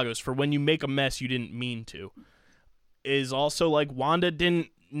is, Lagos, for when you make a mess you didn't mean to, is also Wanda didn't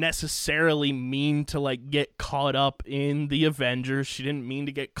necessarily mean to get caught up in the Avengers. She didn't mean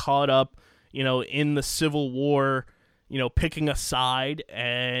to get caught up, in the Civil War, picking a side,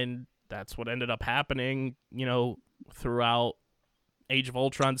 and that's what ended up happening, throughout Age of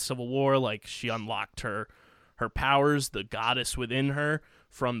Ultron, Civil War. She unlocked her powers, the goddess within her,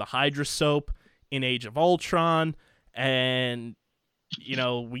 from the Hydra soap in Age of Ultron, and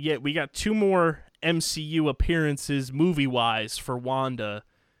we got 2 more MCU appearances movie-wise for Wanda,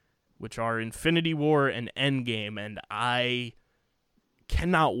 which are Infinity War and Endgame, and I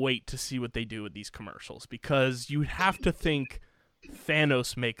cannot wait to see what they do with these commercials, because you have to think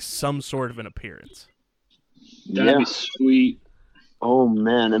Thanos makes some sort of an appearance. That'd be sweet. Oh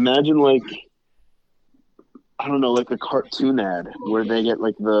man, imagine like, I don't know, like a cartoon ad where they get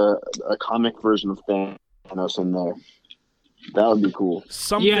like a comic version of Thanos in there. That would be cool.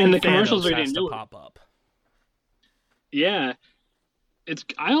 Something and the Thanos commercials are has getting to newer. pop up. Yeah.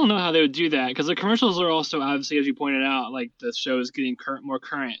 I don't know how they would do that, because the commercials are also, obviously, as you pointed out, like the show is getting more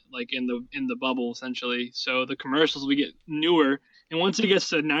current, like in the bubble essentially. So the commercials we get newer, and once it gets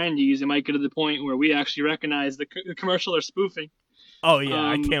to the 90s, it might get to the point where we actually recognize the commercial are spoofing. Oh yeah,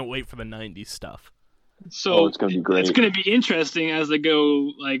 I can't wait for the 90s stuff. So it's gonna be great. It's gonna be interesting as they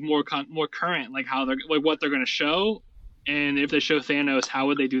go like more current, like how they're like what they're gonna show, and if they show Thanos, how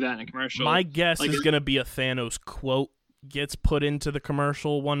would they do that in a commercial? My guess is gonna be a Thanos quote gets put into the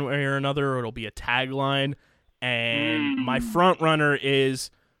commercial one way or another, or it'll be a tagline. And my front runner is,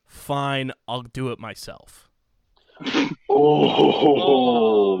 fine, I'll do it myself.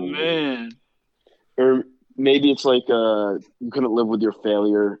 Oh man. Or maybe it's like you couldn't live with your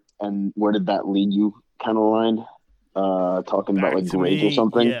failure, and where did that lead you kind of line. Talking Back about like to grades me. or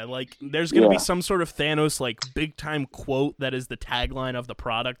something. Yeah, like there's gonna be some sort of Thanos like big time quote that is the tagline of the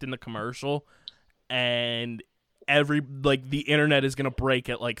product in the commercial, and the internet is gonna break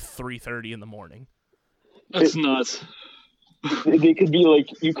at like 3:30 in the morning. That's nuts. It could be like,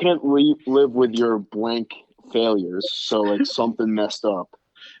 you can't live with your blank failures, so like something messed up.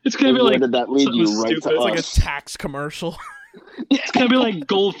 It's gonna And be where like did that lead you? something Right stupid. to It's like a us. tax commercial. It's gonna be like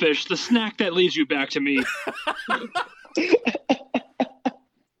Goldfish, the snack that leads you back to me.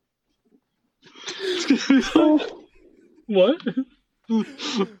 What?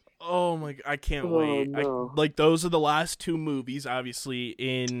 Oh my! I can't Oh, wait. no. Those are the last 2 movies, obviously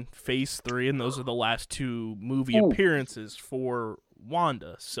in Phase 3, and those are the last 2 movie appearances for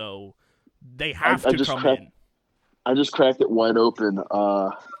Wanda. So they have to come in. I just cracked it wide open.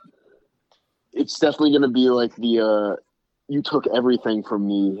 It's definitely going to be like the "you took everything from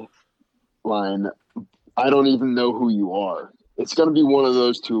me" line. I don't even know who you are. It's going to be one of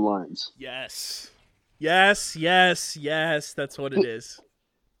those 2 lines. Yes. Yes. That's what it is.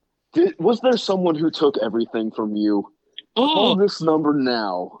 Was there someone who took everything from you? Call this number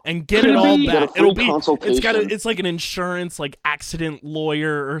now. And get Could it it all be- back. Get a free It'll be. consultation. It's like an insurance, like accident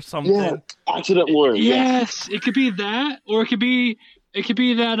lawyer or something. Yeah, accident lawyer. Yes, it could be that, or it could be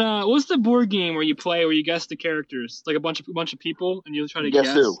that. What's the board game where you play where you guess the characters, like a bunch of people, and you try to guess.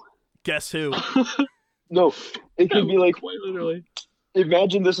 Guess who? Guess who? No, it could be like, Quite literally.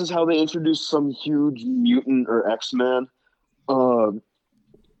 imagine this is how they introduce some huge mutant or X-Man.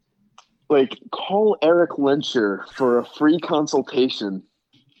 Like, call Eric Lyncher for a free consultation.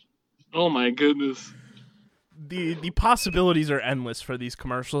 Oh my goodness. The possibilities are endless for these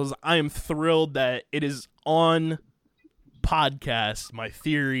commercials. I am thrilled that it is on podcast, my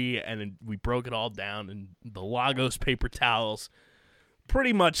theory, and we broke it all down, and the Lagos paper towels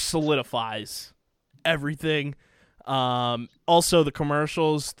pretty much solidifies everything. Also, the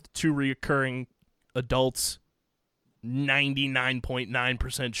commercials, the 2 reoccurring adults,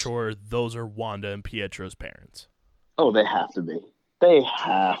 99.9% sure those are Wanda and Pietro's parents. Oh, they have to be. They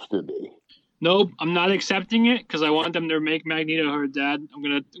have to be. Nope, I'm not accepting it because I want them to make Magneto her dad. I'm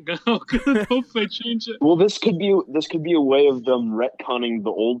gonna hopefully change it. Well, this could be a way of them retconning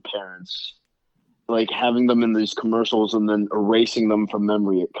the old parents, like having them in these commercials and then erasing them from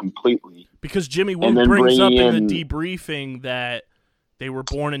memory completely. Because Jimmy Woo And then brings up bringing in the in- debriefing that they were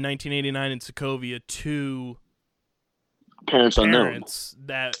born in 1989 in Sokovia to Parents unknown. parents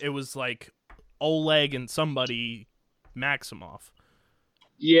that it was like Oleg and somebody, Maximoff.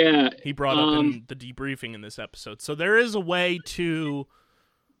 Yeah, He brought up in the debriefing in this episode. So there is a way to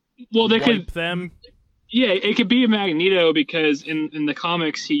well, they wipe could. them. Yeah, it could be a Magneto because in the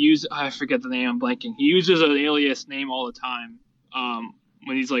comics I forget the name. I'm blanking. He uses an alias name all the time.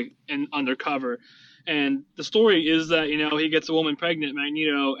 When he's like undercover, and the story is that he gets a woman pregnant,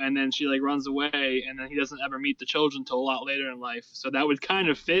 Magneto, and then she like runs away, and then he doesn't ever meet the children until a lot later in life. So that would kind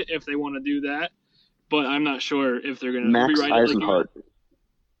of fit if they want to do that, but I'm not sure if they're gonna Max rewrite it. Eisenhart.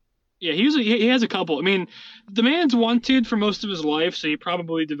 Yeah, he has a couple. I mean, the man's wanted for most of his life, so he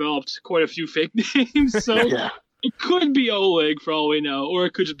probably developed quite a few fake names. So Yeah. it could be Oleg for all we know, or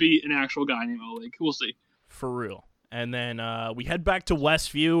it could just be an actual guy named Oleg. We'll see. For real. And then we head back to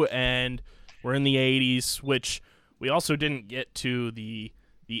Westview, and we're in the 80s, which we also didn't get to the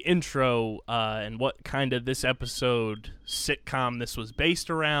the intro and what kind of this episode sitcom this was based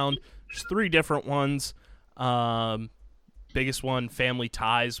around. There's 3 different ones. Biggest one, Family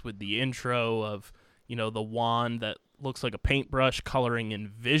Ties, with the intro of, the wand that looks like a paintbrush coloring in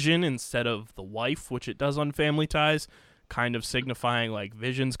Vision instead of the wife, which it does on Family Ties, kind of signifying like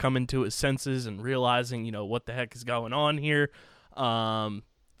Vision's coming to his senses and realizing, what the heck is going on here.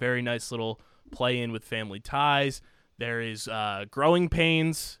 Very nice little play in with Family Ties. There is Growing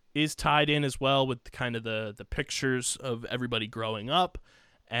Pains is tied in as well with kind of the pictures of everybody growing up.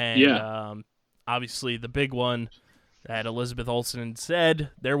 And obviously the big one that Elizabeth Olsen said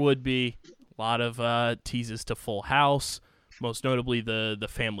there would be a lot of teases to Full House, most notably the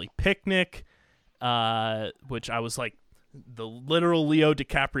family picnic, which I was like, the literal Leo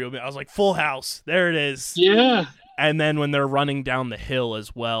DiCaprio. I was like, Full House, there it is. Yeah. And then when they're running down the hill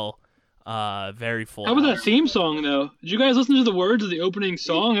as well, very Full How about House. that theme song though? Did you guys listen to the words of the opening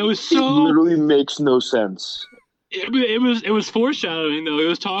song? It was It so. literally makes no sense. It was foreshadowing though. It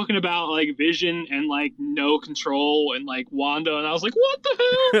was talking about like Vision and like no control and like Wanda, and I was like, what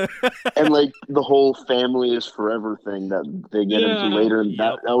the hell? And like the whole family is forever thing that they get Yeah. into later, and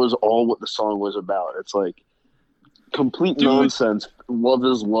Yep. that was all what the song was about. It's like complete Dude. nonsense. Love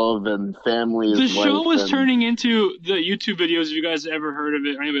is love, and family is The life. show is and- turning into the YouTube videos. If you guys ever heard of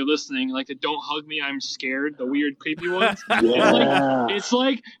it, or anybody listening, like the "Don't Hug Me, I'm Scared," the weird, creepy ones. Yeah. It's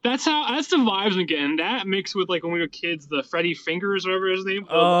like that's the vibes I'm getting. That mixed with like when we were kids, the Freddy Fingers, whatever his name.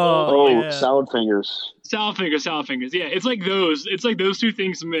 Oh, yeah. salad fingers. Salad Fingers. Yeah, it's like those. It's like those 2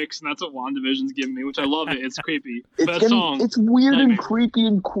 things mixed, and that's what WandaVision's giving me, which I love it. It's creepy. But that song, It's weird Nightmare. and creepy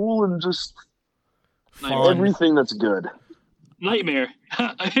and cool and just Fun. everything that's good. Nightmare.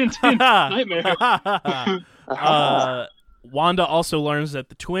 Nightmare. Wanda also learns that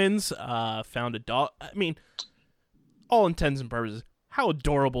the twins found a dog. I mean, all intents and purposes, how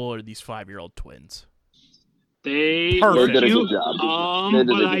adorable are these 5-year-old twins? They Perfect. were They did a cute. good job. They did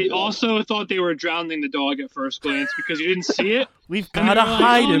a But good I job. also thought they were drowning the dog at first glance because you didn't see it. We've And got to they're like,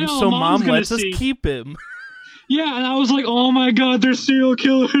 hide "Oh, him no, so Mom's Mom gonna lets us see." keep him. Yeah, and I was like, oh my god, they're serial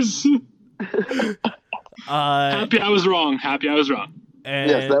killers. Uh, Happy I was wrong. and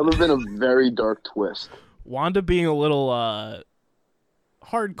Yes, that would have been a very dark twist. Wanda being a little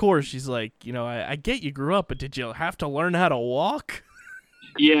hardcore, she's like, I get you grew up, but did you have to learn how to walk?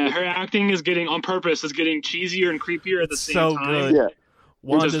 Yeah, her acting is getting cheesier and creepier at the same So time. good. Yeah. It just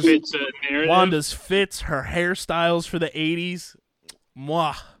Wanda's fits the narrative. Wanda's fits, her hairstyles for the 80s.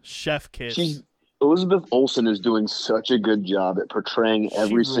 Mwah, chef kiss. Elizabeth Olsen is doing such a good job at portraying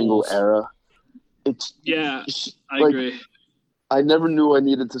every single rules. era. It's Yeah, I like, agree. I never knew I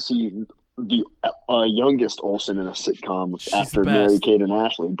needed to see the youngest Olsen in a sitcom She's after the best. Mary Kate and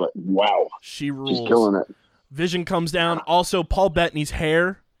Ashley, but wow, She she's rules. killing it. Vision comes down. Also, Paul Bettany's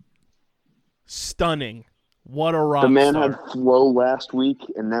hair, stunning. What a rock The man star. had flow last week,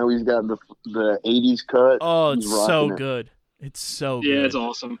 and now he's got the 80s cut. Oh, He's it's rocking so it. good. It's so good. Yeah, it's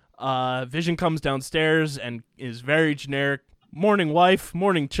awesome. Vision comes downstairs and is very generic. Morning wife,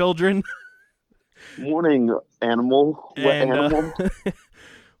 morning children. Morning, animal. What And animal?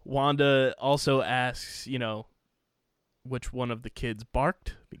 Wanda also asks, which one of the kids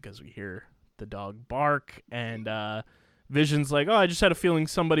barked, because we hear the dog bark. And Vision's like, oh, I just had a feeling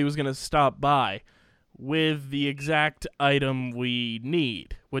somebody was going to stop by with the exact item we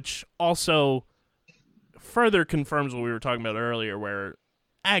need, which also further confirms what we were talking about earlier, where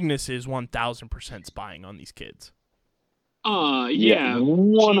Agnes is 1,000% spying on these kids. Yeah.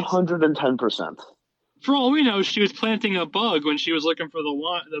 110%. For all we know, she was planting a bug when she was looking for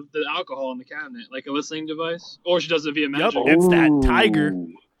the alcohol in the cabinet, like a listening device, or she does it via magic. Yup. It's that tiger.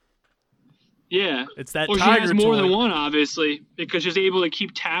 Ooh. Yeah. It's that Or she tiger has more toy. than one, obviously, because she's able to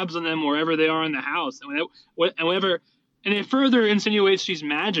keep tabs on them wherever they are in the house, and it further insinuates she's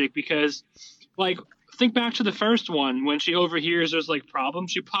magic because, like, think back to the first one when she overhears there's like problems,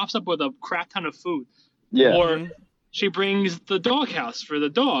 she pops up with a crap ton of food, Yeah, or she brings the doghouse for the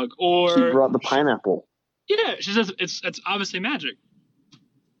dog, or she brought the pineapple. yeah, she says it's obviously magic.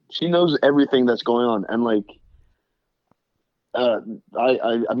 She knows everything that's going on, and like, I'm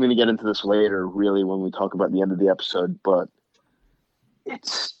going to get into this later, really, when we talk about the end of the episode. But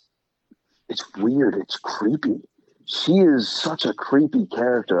it's weird. It's creepy. She is such a creepy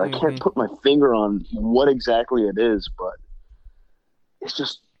character. I can't put my finger on what exactly it is, but it's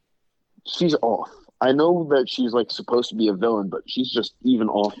just she's off. I know that she's like supposed to be a villain, but she's just even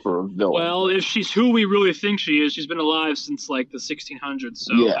off for a villain. Well, if she's who we really think she is, she's been alive since like the 1600s.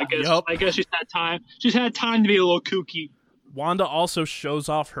 So Yeah. I guess she's had time. She's had time to be a little kooky. Wanda also shows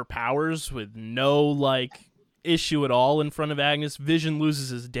off her powers with no, like, issue at all in front of Agnes. Vision loses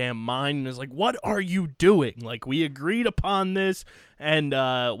his damn mind and is like, what are you doing? Like, we agreed upon this. And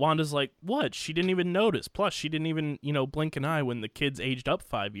Wanda's like, what? She didn't even notice. Plus, she didn't even, blink an eye when the kids aged up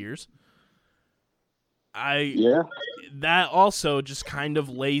 5 years. That also just kind of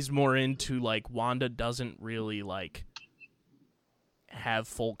lays more into, like, Wanda doesn't really, like, have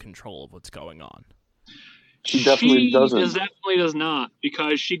full control of what's going on. She definitely doesn't. Definitely does not,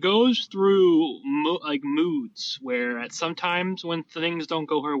 because she goes through moods where at sometimes when things don't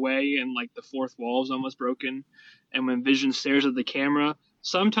go her way and like the fourth wall is almost broken, and when Vision stares at the camera,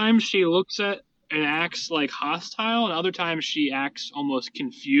 sometimes she looks at and acts like hostile, and other times she acts almost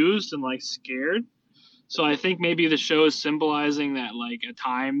confused and like scared. So I think maybe the show is symbolizing that like at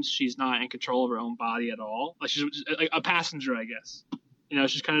times she's not in control of her own body at all. Like she's like a passenger, I guess.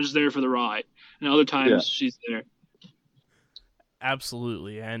 She's kind of just there for the ride. And other times she's there.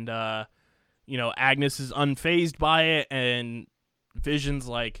 Absolutely. And, Agnes is unfazed by it, and Vision's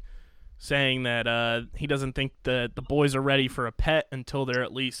like saying that he doesn't think that the boys are ready for a pet until they're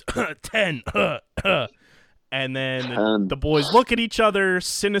at least 10. And then the boys look at each other,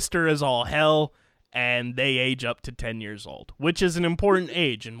 sinister as all hell, and they age up to 10 years old, which is an important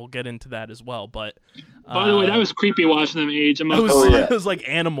age, and we'll get into that as well. But by the way, that was creepy watching them age. It was like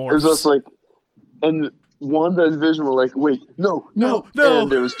Animorphs. It was just like, and Wanda and Vision were like, wait, no.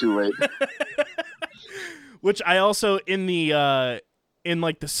 And it was too late. Which I also, in the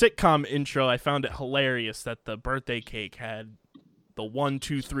sitcom intro, I found it hilarious that the birthday cake had the 1,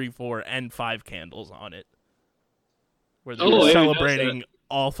 2, 3, 4, and 5 candles on it. Where they were celebrating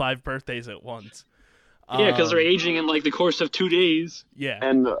all 5 birthdays at once. Yeah, because they're aging in like the course of 2 days. Yeah.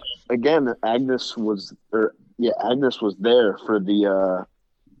 And again, Agnes was there for the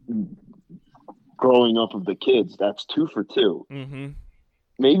growing up of the kids. That's 2 for 2. Mm-hmm.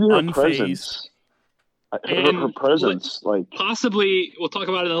 Maybe her Unfazed. presence. Her presence, like possibly, we'll talk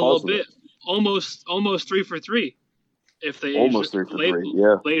about it in a little bit. Almost 3 for 3. If they almost 3 for 3,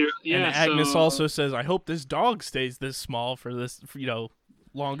 yeah. Later, yeah. And Agnes also says, "I hope this dog stays this small for this,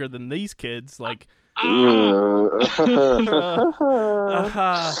 longer than these kids." Like. Uh-oh.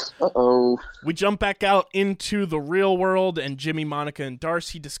 We jump back out into the real world, and Jimmy, Monica, and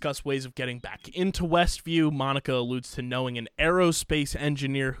Darcy discuss ways of getting back into Westview. Monica alludes to knowing an aerospace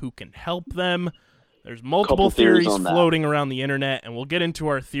engineer who can help them. There's multiple theories floating around the internet, and we'll get into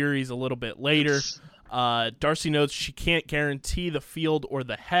our theories a little bit later. Darcy notes she can't guarantee the field or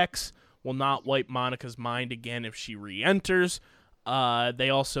the hex will not wipe Monica's mind again if she re-enters. They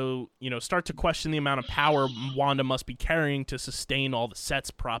also, start to question the amount of power Wanda must be carrying to sustain all the sets,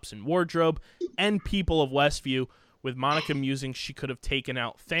 props, and wardrobe, and people of Westview, with Monica musing she could have taken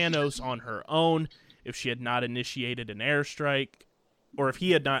out Thanos on her own if she had not initiated an airstrike, or if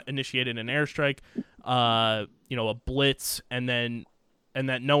he had not initiated an airstrike, a blitz, and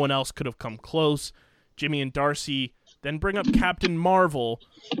that no one else could have come close. Jimmy and Darcy then bring up Captain Marvel,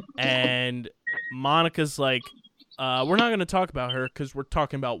 and Monica's like, we're not going to talk about her because we're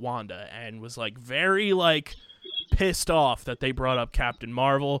talking about Wanda, and was like very like pissed off that they brought up Captain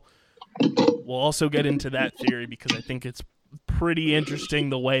Marvel. We'll also get into that theory because I think it's pretty interesting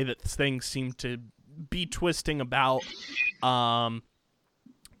the way that things seem to be twisting about.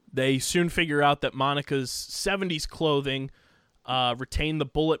 They soon figure out that Monica's 70s clothing retained the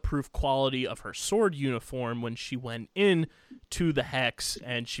bulletproof quality of her sword uniform when she went in to the Hex,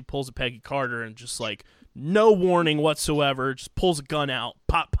 and she pulls a Peggy Carter and just like no warning whatsoever, just pulls a gun out,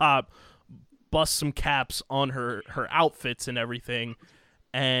 pop, busts some caps on her outfits and everything,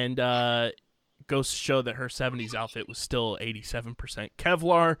 and goes to show that her 70s outfit was still 87%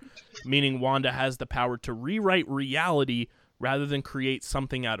 Kevlar, meaning Wanda has the power to rewrite reality rather than create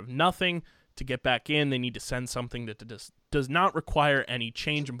something out of nothing. To get back in, they need to send something that does not require any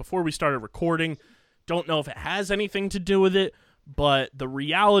change. And before we started recording, don't know if it has anything to do with it, but the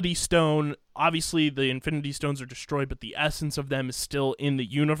Reality Stone, obviously the Infinity Stones are destroyed, but the essence of them is still in the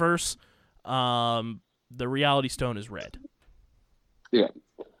universe. The Reality Stone is red. Yeah.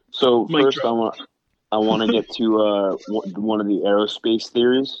 So first, I want to get to one of the aerospace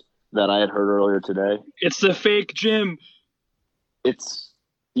theories that I had heard earlier today. It's the fake Jim. The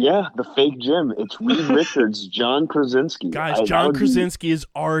fake Jim. It's Reed Richards, John Krasinski. Guys, John Krasinski is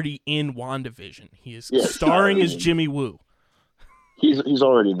already in WandaVision. He is starring as Jimmy Woo. He's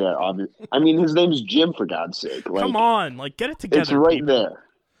already there, obviously. I mean, his name's Jim, for God's sake. Like, come on, like, get it together. It's right people. there.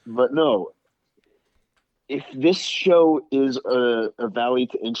 But no, if this show is a valley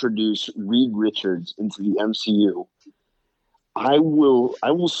to introduce Reed Richards into the MCU, I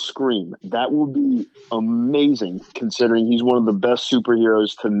will scream. That will be amazing, considering he's one of the best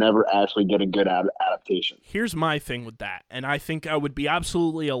superheroes to never actually get a good adaptation. Here's my thing with that, and I think I would be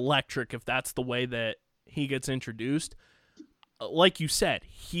absolutely electric if that's the way that he gets introduced. Like you said,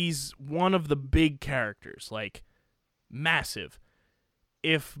 he's one of the big characters, like massive.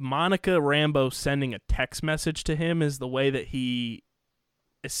 If Monica Rambeau sending a text message to him is the way that he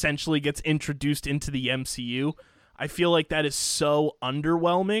essentially gets introduced into the MCU, I feel like that is so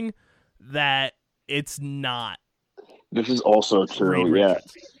underwhelming that it's not. This is also true, yeah.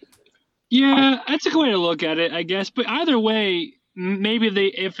 Yeah, that's a good way to look at it, I guess. But either way, maybe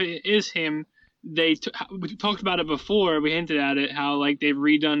if it is him, we talked about it before. We hinted at it, how like they've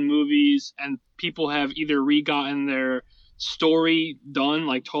redone movies and people have either re-gotten their story done,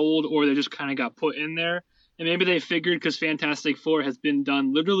 like told, or they just kind of got put in there. And maybe they figured, because Fantastic Four has been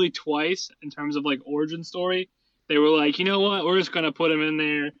done literally twice in terms of like origin story, they were like, you know what, we're just gonna put him in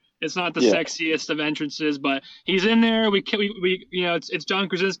there. It's not the sexiest of entrances, but he's in there. We it's John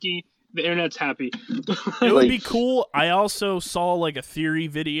Krasinski. The internet's happy. It would be cool. I also saw like a theory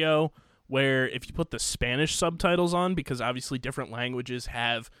video where if you put the Spanish subtitles on, because obviously different languages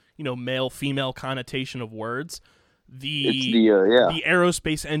have, male female connotation of words, the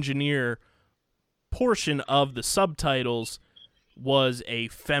aerospace engineer portion of the subtitles was a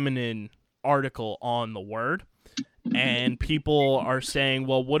feminine article on the word. And people are saying,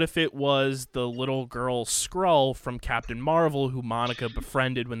 well, what if it was the little girl Skrull from Captain Marvel who Monica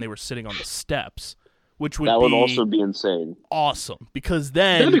befriended when they were sitting on the steps? Which would also be insane. Awesome. Because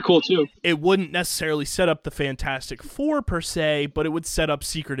then that'd be cool too. It wouldn't necessarily set up the Fantastic Four per se, but it would set up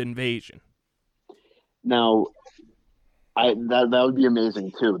Secret Invasion. Now, that would be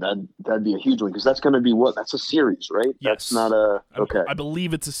amazing too. That'd be a huge one, because that's going to be that's a series, right? Yes. That's not a okay. I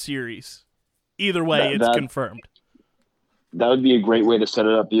believe it's a series. Either way, it's confirmed. That would be a great way to set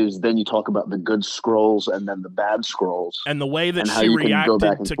it up, because then you talk about the good Skrulls and then the bad Skrulls. And the way that she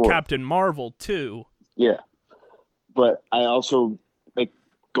reacted to Captain Marvel, too. Yeah. But I also, like,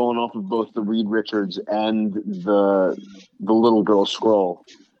 going off of both the Reed Richards and the little girl Skrull,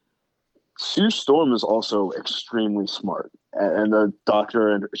 Sue Storm is also extremely smart. And a doctor,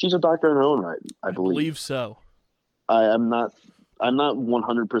 and she's a doctor in her own right, I believe. I believe so. I'm not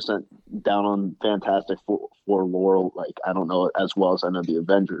 100% down on Fantastic Four lore. Like, I don't know it as well as I know the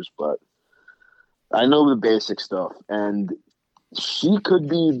Avengers, but I know the basic stuff. And she could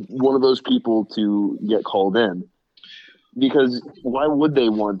be one of those people to get called in, because why would they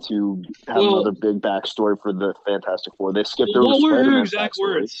want to have another big backstory for the Fantastic Four? They skipped over what were her Spider-Man's exact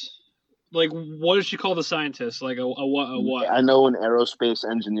backstory. words? Like, what does she call the scientist? Like a what? I know an aerospace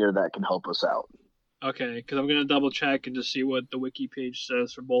engineer that can help us out. Okay, because I'm gonna double check and just see what the wiki page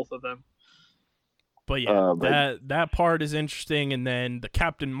says for both of them. But yeah, that part is interesting, and then the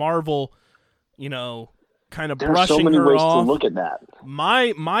Captain Marvel, kind of brushing her off. There's so many ways to look at that.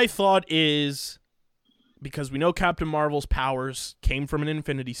 My thought is, because we know Captain Marvel's powers came from an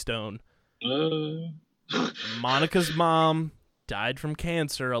Infinity Stone. Monica's mom died from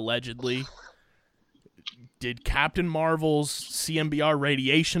cancer, allegedly. Did Captain Marvel's CMBR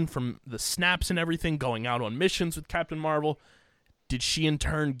radiation from the snaps and everything, going out on missions with Captain Marvel, did she in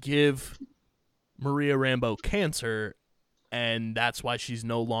turn give Maria Rambeau cancer, and that's why she's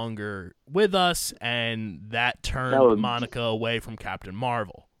no longer with us, and that turned Monica away from Captain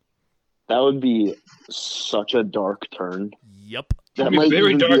Marvel? That would be such a dark turn. Yep. That might be a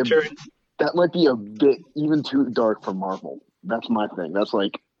very dark turn. That might be a bit even too dark for Marvel. That's my thing. That's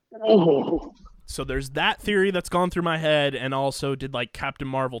like, oh. So there's that theory that's gone through my head, and also did Captain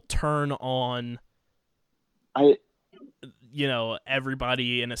Marvel turn on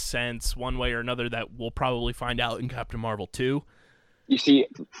everybody in a sense, one way or another, that we'll probably find out in Captain Marvel 2. You see,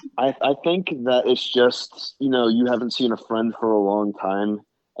 I think that it's just, you haven't seen a friend for a long time,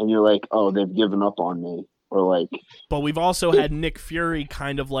 and you're like, oh, they've given up on me. Or like, but we've also had Nick Fury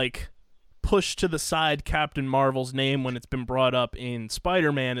kind of push to the side Captain Marvel's name when it's been brought up in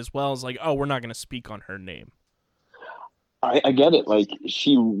Spider-Man, as well as we're not going to speak on her name. I get it. Like,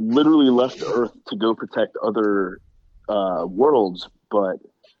 she literally left Earth to go protect other worlds, but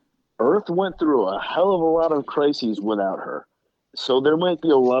Earth went through a hell of a lot of crises without her. So there might be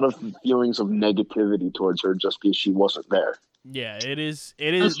a lot of feelings of negativity towards her just because she wasn't there. Yeah, it is.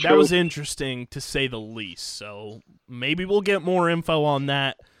 That was interesting, to say the least. So maybe we'll get more info on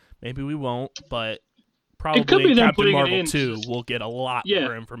that. Maybe we won't, but probably in Captain Marvel 2 we'll get a lot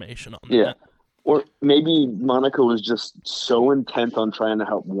more information on that. Or maybe Monica was just so intent on trying to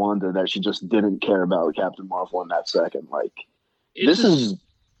help Wanda that she just didn't care about Captain Marvel in that second. Like,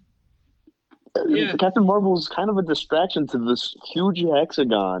 Yeah. Captain Marvel is kind of a distraction to this huge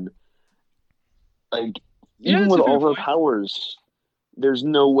hexagon. Like, Yeah, even that's with a fair all her point. powers, there's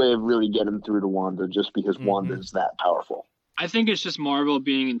no way of really getting through to Wanda just because Wanda is that powerful. I think it's just Marvel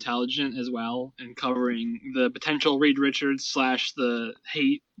being intelligent as well and covering the potential Reed Richards / the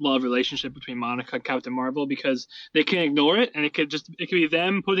hate-love relationship between Monica and Captain Marvel, because they can ignore it and it could be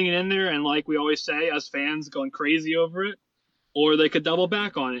them putting it in there and, like we always say as fans, going crazy over it, or they could double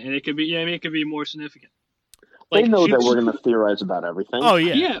back on it and it could be it could be more significant. They know that we're going to theorize about everything. Oh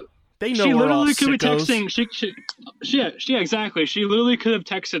yeah. Yeah. They know She we're all literally could be sickos. texting. Yeah, exactly. She literally could have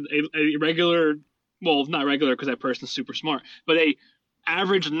texted a regular, well, not regular because that person's super smart, but a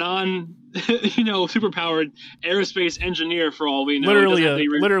average superpowered aerospace engineer for all we know.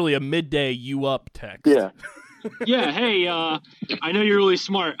 Literally a midday you up text. Yeah. Yeah. Hey, I know you're really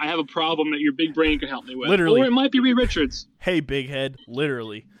smart. I have a problem that your big brain can help me with. Literally. Or it might be Reed Richards. Hey, big head.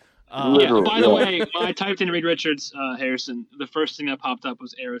 Literally. Literally, By the way, when I typed in Reed Richards, Harrison, the first thing that popped up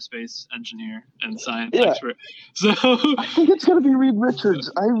was aerospace engineer and science expert. So I think it's going to be Reed Richards.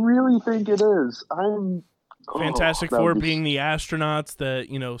 I really think it is. Fantastic Four being the astronauts that,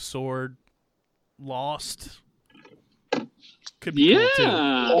 Sword lost. Could be cool too.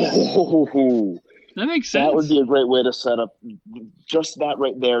 Oh, that makes sense. That would be a great way to set up. Just that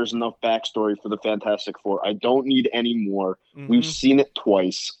right there is enough backstory for the Fantastic Four. I don't need any more. We've seen it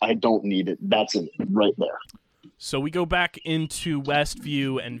twice. I don't need it. That's it right there. So we go back into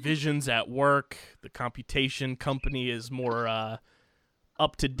Westview, and Vision's at work. The computation company is more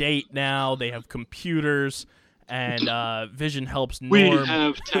up to date now. They have computers, and Vision helps Norm We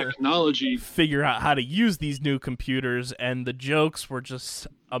have technology. figure out how to use these new computers, and the jokes were just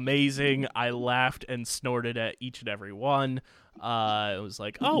amazing. I laughed and snorted at each and every one. It was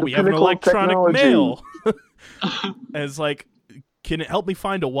like, oh, we have an electronic mail. And it's like, can it help me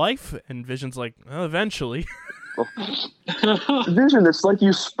find a wife? And Vision's like, well, eventually. Vision, it's like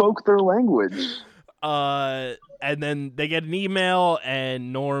you spoke their language. And then they get an email,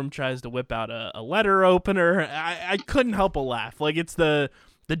 and Norm tries to whip out a letter opener. I couldn't help but laugh. Like, it's the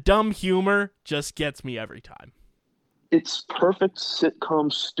dumb humor just gets me every time. It's perfect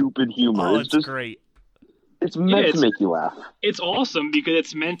sitcom stupid humor. Oh, it's just great. It's meant to make you laugh. It's awesome because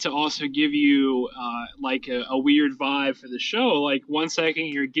it's meant to also give you like a weird vibe for the show. Like 1 second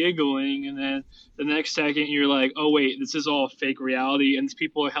you're giggling, and then the next second you're like, oh wait, this is all fake reality, and these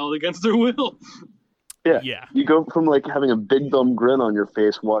people are held against their will. Yeah. You go from like having a big dumb grin on your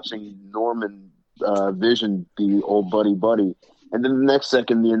face watching Norm and Vision be old buddy, and then the next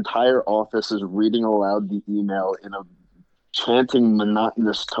second the entire office is reading aloud the email in a chanting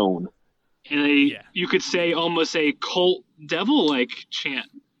monotonous tone. And you could say almost a cult devil-like chant.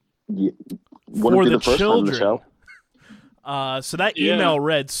 Yeah. For the first children. time on the show? So that email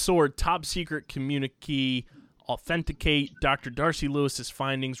read, Sword, top secret communique, authenticate Dr. Darcy Lewis's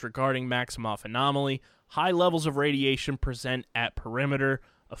findings regarding Maximoff anomaly. High levels of radiation present at perimeter.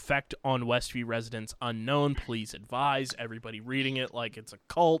 Effect on Westview residents unknown. Please advise. Everybody reading it like it's a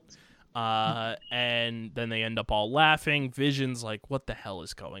cult. And then they end up all laughing. Vision's like, what the hell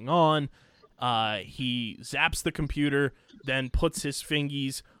is going on? He zaps the computer, then puts his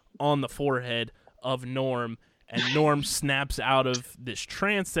fingies on the forehead of Norm, and Norm snaps out of this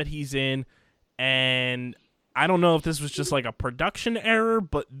trance that he's in. And I don't know if this was just like a production error,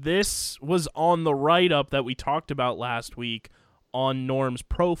 but this was on the write-up that we talked about last week on Norm's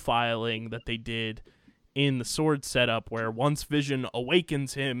profiling that they did in the Sword setup, where once Vision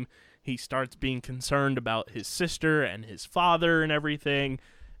awakens him, he starts being concerned about his sister and his father and everything,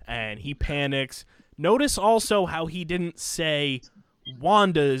 and he panics. Notice also how he didn't say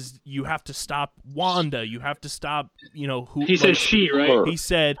you have to stop Wanda. You have to stop, who... He said she, right? Her. He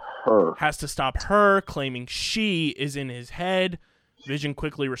said Her. has to stop her, claiming she is in his head. Vision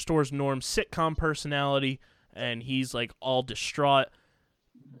quickly restores Norm's sitcom personality, and he's like all distraught.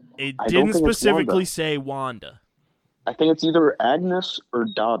 It didn't specifically say Wanda. I think it's either Agnes or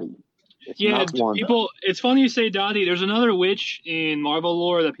Dottie. It's not Wanda. It's funny you say Dottie. There's another witch in Marvel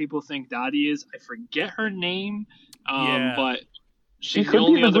lore that people think Dottie is. I forget her name, but She she's could the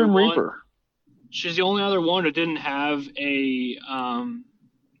only be the other Grim one. Reaper. She's the only other one who didn't have a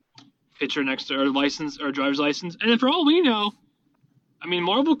picture next to her license or driver's license. And for all we know, I mean,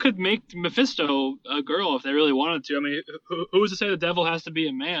 Marvel could make Mephisto a girl if they really wanted to. I mean, who's to say the devil has to be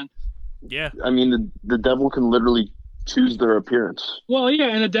a man? Yeah. I mean, the devil can literally choose their appearance. Well, yeah,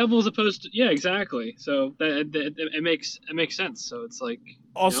 and the devil is opposed to... Yeah, exactly. So it makes sense. So it's like...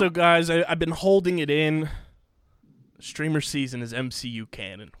 Also, guys, I've been holding it in Streamer season is MCU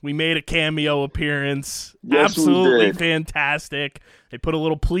canon. We made a cameo appearance. Yes, we Absolutely did. fantastic. They put a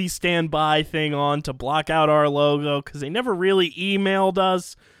little please stand by thing on to block out our logo because they never really emailed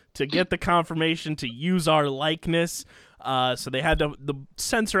us to get the confirmation to use our likeness. So they had to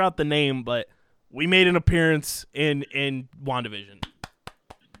censor out the name, but we made an appearance in WandaVision.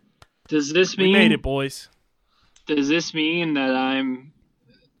 Does this We mean made it, boys. Does this mean that I'm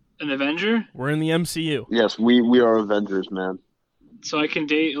an Avenger? We're in the MCU. Yes, we are Avengers, man. So I can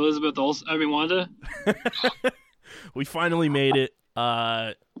date Elizabeth Olsen? I mean Wanda? We finally made it.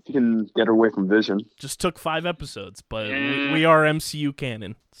 You can get her away from Vision. Just took 5 episodes, but Yeah. we are MCU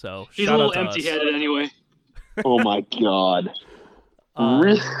canon. So He's shout a out little to us. empty-headed anyway. Oh my god.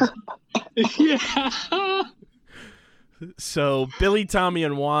 Uh, Yeah. So Billy, Tommy,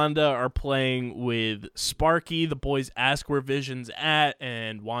 and Wanda are playing with Sparky. The boys ask where Vision's at,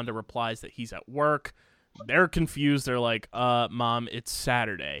 and Wanda replies that he's at work. They're confused. They're like, Mom, it's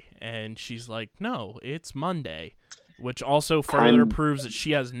Saturday. And she's like, no, it's Monday. Which also further proves that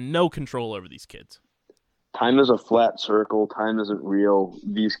she has no control over these kids. Time is a flat circle. Time isn't real.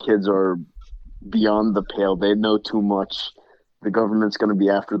 These kids are beyond the pale. They know too much. The government's going to be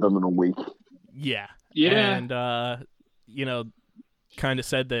after them in a week. Yeah. Yeah. And, kind of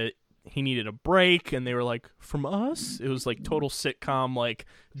said that he needed a break, and they were like, from us? It was like total sitcom, like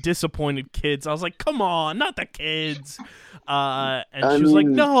disappointed kids. I was like, come on, not the kids. And she was like,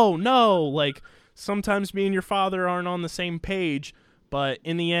 no, like sometimes me and your father aren't on the same page, but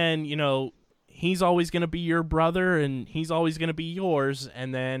in the end, he's always going to be your brother and he's always going to be yours.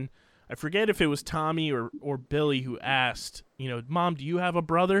 And then I forget if it was Tommy or Billy who asked, Mom, do you have a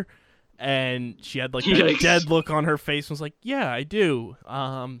brother? And she had like that Yikes. dead look on her face and was like, yeah, I do.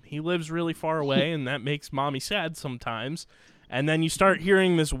 He lives really far away, and that makes Mommy sad sometimes. And then you start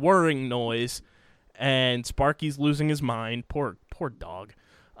hearing this whirring noise, and Sparky's losing his mind. Poor dog.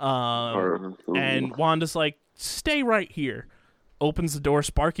 And Wanda's like, stay right here. Opens the door.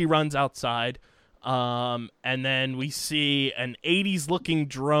 Sparky runs outside. And then we see an 80s-looking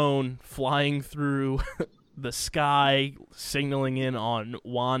drone flying through the sky, signaling in on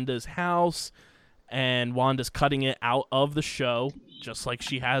Wanda's house, and Wanda's cutting it out of the show, just like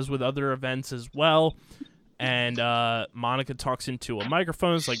she has with other events as well. And Monica talks into a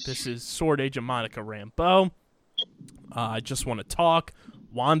microphone. It's like, this is Sword Agent Monica Rambeau. I just want to talk.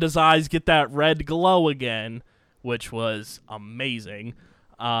 Wanda's eyes get that red glow again, which was amazing.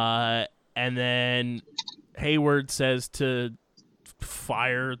 And then Hayward says to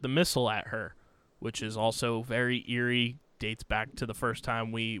fire the missile at her, which is also very eerie, dates back to the first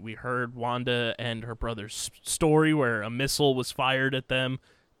time we heard Wanda and her brother's story where a missile was fired at them,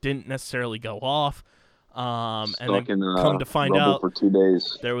 didn't necessarily go off. And then come to find out for 2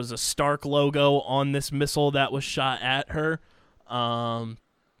 days. there was a Stark logo on this missile that was shot at her. And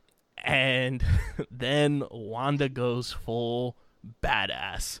then Wanda goes full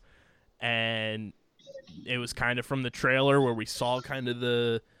badass. And it was kind of from the trailer where we saw kind of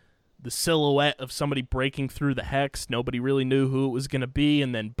the silhouette of somebody breaking through the hex. Nobody really knew who it was going to be,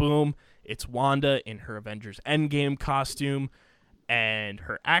 and then boom, it's Wanda in her Avengers Endgame costume, and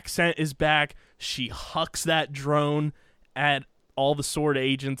her accent is back. She hucks that drone at all the Sword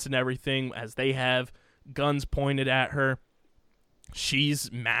agents and everything as they have guns pointed at her.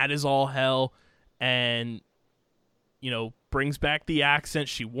 She's mad as all hell and, brings back the accent.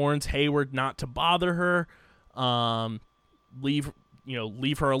 She warns Hayward not to bother her. Leave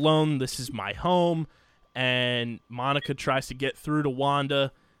her alone. This is my home. And Monica tries to get through to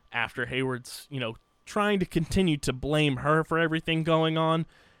Wanda after Hayward's, trying to continue to blame her for everything going on.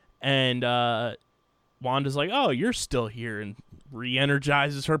 And Wanda's like, oh, you're still here, and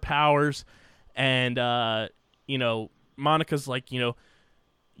re-energizes her powers. And, Monica's like,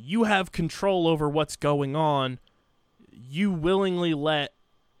 you have control over what's going on. You willingly let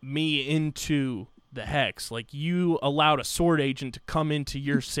me into the hex. Like, you allowed a Sword agent to come into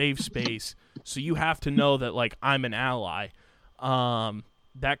your safe space, so you have to know that, like, I'm an ally.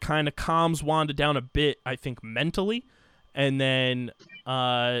 That kind of calms Wanda down a bit, I think, mentally. And then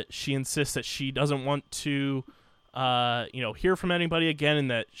she insists that she doesn't want to hear from anybody again,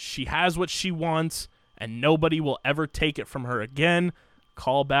 and that she has what she wants and nobody will ever take it from her again.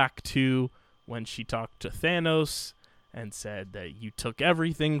 Call back to when she talked to Thanos and said that you took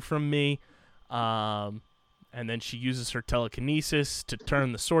everything from me. And then she uses her telekinesis to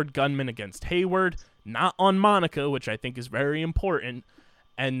turn the Sword gunman against Hayward, not on Monica, which I think is very important.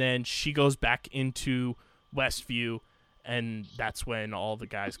 And then she goes back into Westview, and that's when all the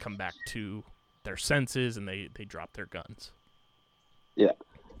guys come back to their senses and they drop their guns. Yeah.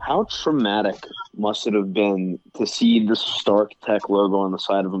 How traumatic must it have been to see the Stark Tech logo on the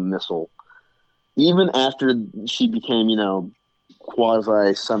side of a missile, even after she became,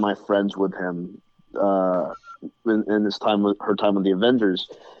 quasi semi friends with him in this time with her time with the Avengers.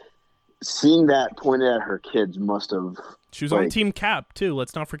 Seeing that pointed at her kids must have. She was on Team Cap too.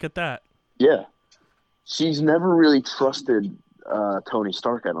 Let's not forget that. Yeah, she's never really trusted Tony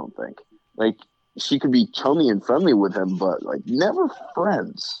Stark. I don't think. Like, she could be chummy and friendly with him, but like never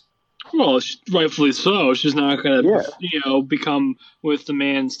friends. Well, rightfully so. She's not going to, Yeah. become with the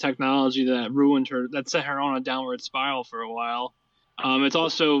man's technology that ruined her, that set her on a downward spiral for a while.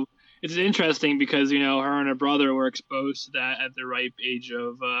 It's interesting because, her and her brother were exposed to that at the ripe age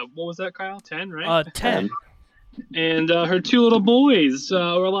of, what was that, Kyle? 10, right? 10. And her two little boys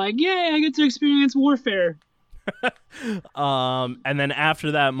were like, yay, I get to experience warfare. And then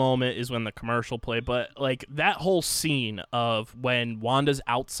after that moment is when the commercial played. But like that whole scene of when Wanda's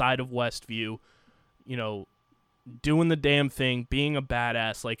outside of Westview, doing the damn thing, being a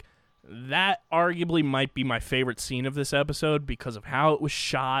badass, like that arguably might be my favorite scene of this episode because of how it was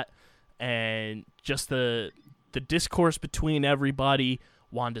shot and just the discourse between everybody,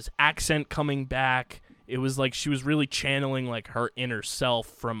 Wanda's accent coming back. It was like she was really channeling like her inner self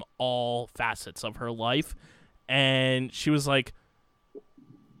from all facets of her life. And she was like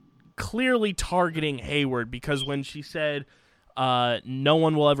clearly targeting Hayward because when she said no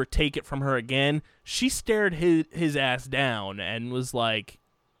one will ever take it from her again, she stared his ass down and was like,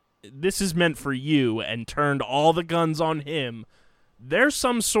 this is meant for you, and turned all the guns on him. There's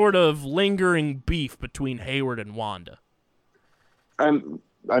some sort of lingering beef between Hayward and Wanda.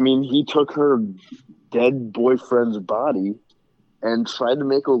 I mean, he took her dead boyfriend's body and tried to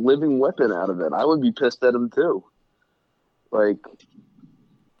make a living weapon out of it. I would be pissed at him too. And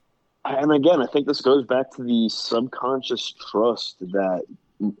again, I think this goes back to the subconscious trust that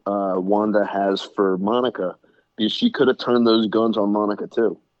Wanda has for Monica, because she could have turned those guns on Monica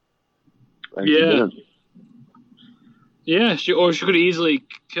too. Yeah, she could have easily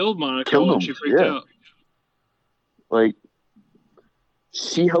killed Monica when she freaked out. Like,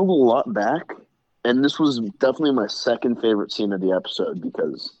 she held a lot back. And this was definitely my second favorite scene of the episode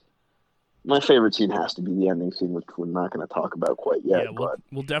because my favorite scene has to be the ending scene, which we're not going to talk about quite yet. Yeah,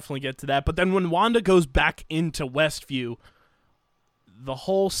 we'll definitely get to that. But then when Wanda goes back into Westview, the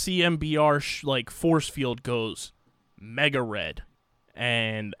whole CMBR force field goes mega red.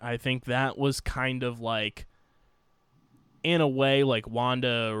 And I think that was kind of like, in a way, like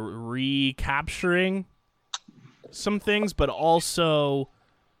Wanda recapturing some things, but also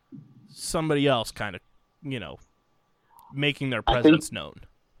somebody else kind of, making their presence known.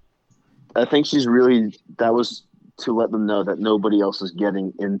 I think that was to let them know that nobody else is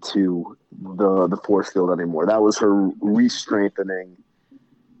getting into the force field anymore. That was her re-strengthening,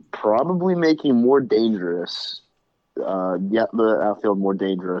 probably making more dangerous, the outfield more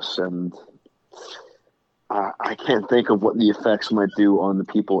dangerous, and I can't think of what the effects might do on the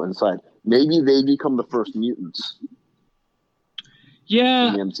people inside. Maybe they become the first mutants. Yeah,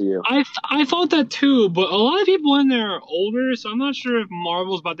 in the MCU. I thought that too, but a lot of people in there are older, so I'm not sure if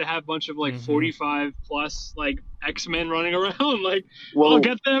Marvel's about to have a bunch of 45 plus X-Men running around. I'll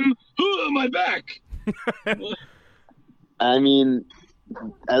get them. My back. I mean,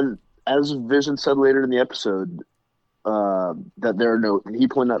 as Vision said later in the episode, that he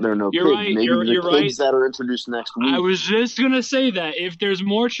pointed out there are no kids. Right, Maybe you're the kids that are introduced next week. I was just gonna say that if there's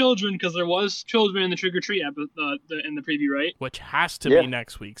more children, because there was children in the Trick or Treat in the preview, right? Which has to be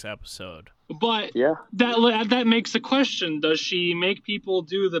next week's episode. But that makes the question: does she make people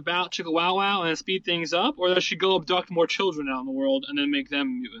do the bow chicka wow wow and speed things up, or does she go abduct more children out in the world and then make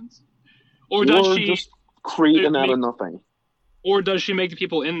them mutants? Or does she just create them out of nothing? Or does she make the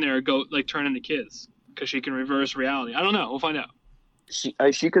people in there go turn into kids? Because she can reverse reality. I don't know. We'll find out.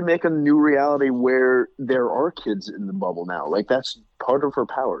 She could make a new reality where there are kids in the bubble now. That's part of her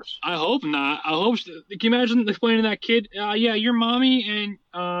powers. I hope not. I hope. Can you imagine explaining to that kid? Your mommy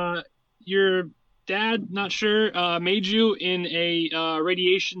and your dad, not sure, made you in a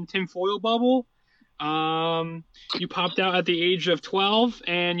radiation tinfoil bubble. You popped out at the age of 12,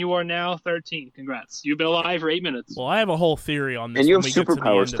 and you are now 13. Congrats. You've been alive for 8 minutes. Well, I have a whole theory on this and you when have we get to the end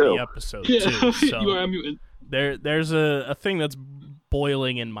superpowers, of too. the episode, too. So you are a mutant. There's a thing that's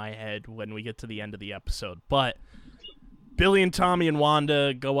boiling in my head when we get to the end of the episode. But Billy and Tommy and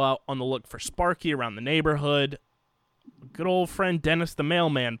Wanda go out on the look for Sparky around the neighborhood. Good old friend Dennis the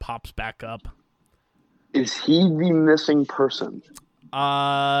mailman pops back up. Is he the missing person?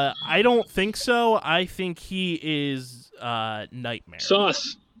 I don't think so. I think he is Nightmare.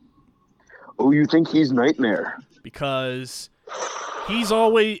 Sus. Oh, you think he's Nightmare? Because he's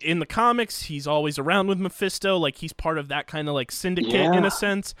always in the comics. He's always around with Mephisto. Like he's part of that kind of like syndicate in a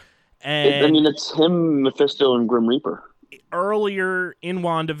sense. And I mean, it's him, Mephisto, and Grim Reaper. Earlier in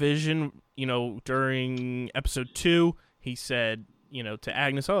WandaVision, during episode 2, he said, to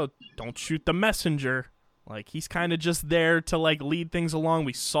Agnes, "Oh, don't shoot the messenger." Like he's kind of just there to like lead things along.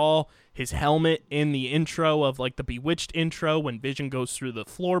 We saw his helmet in the intro of like the Bewitched intro when Vision goes through the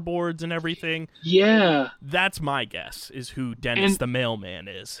floorboards and everything. Yeah. That's my guess is who Dennis the mailman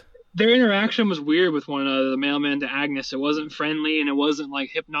is. Their interaction was weird with one another, the mailman to Agnes. It wasn't friendly and it wasn't like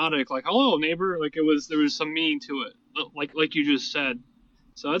hypnotic, like "hello neighbor." Like there was some meaning to it, like you just said.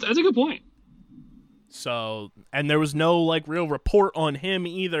 So that's a good point. So, and there was no like real report on him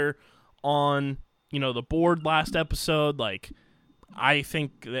either on the board last episode. Like I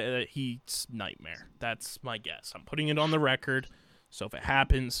think that he's Nightmare. That's my guess. I'm putting it on the record. So if it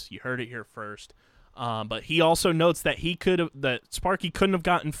happens, you heard it here first. But he also notes that that Sparky couldn't have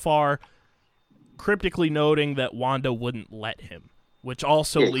gotten far, cryptically noting that Wanda wouldn't let him, which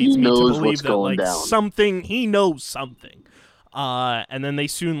also leads me to believe that like he knows something. And then they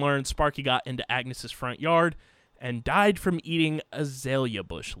soon learned Sparky got into Agnes's front yard and died from eating azalea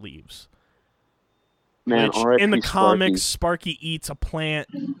bush leaves. Man, which in the comics, Sparky eats a plant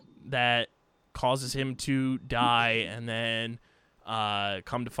that causes him to die, and then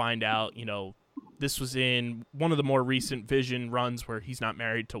come to find out, this was in one of the more recent Vision runs where he's not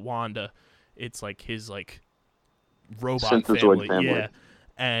married to Wanda. It's like his like robot family. Yeah.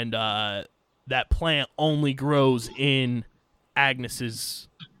 And that plant only grows in Agnes's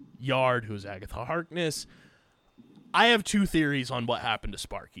yard, who's Agatha Harkness. I have 2 theories on what happened to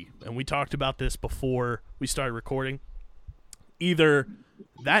Sparky, and we talked about this before we started recording. Either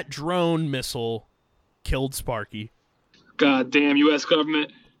that drone missile killed Sparky. God damn U.S.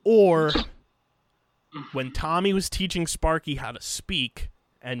 government. Or when Tommy was teaching Sparky how to speak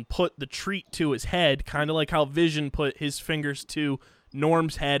and put the treat to his head, kind of like how Vision put his fingers to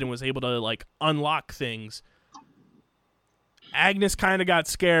Norm's head and was able to like unlock things, Agnes kind of got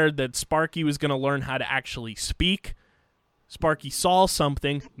scared that Sparky was going to learn how to actually speak. Sparky saw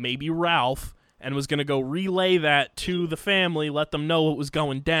something, maybe Ralph, and was going to go relay that to the family, let them know what was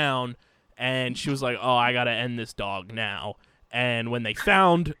going down, and she was like, "Oh, I got to end this dog now." And when they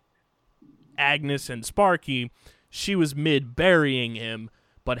found Agnes and Sparky, she was mid-burying him,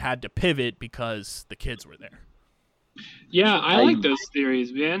 but had to pivot because the kids were there. Yeah, I like those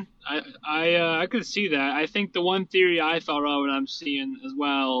theories, man. I could see that. I think the one theory I thought of and I'm seeing as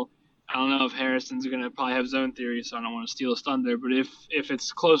well, I don't know if Harrison's going to probably have his own theory, so I don't want to steal his thunder, but if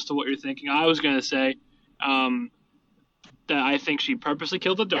it's close to what you're thinking, I was going to say that I think she purposely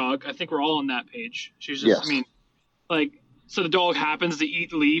killed the dog. I think we're all on that page. She's just, yes. I mean, like, so the dog happens to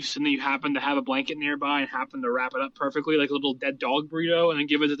eat leaves, and then you happen to have a blanket nearby and happen to wrap it up perfectly like a little dead dog burrito and then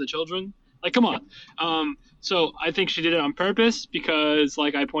give it to the children. Like, come on. So I think she did it on purpose because,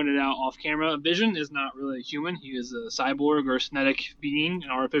 like I pointed out off camera, Vision is not really a human. He is a cyborg or a synthetic being, an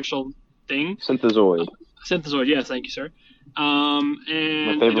artificial thing. Synthezoid. Synthezoid, yes, thank you, sir. And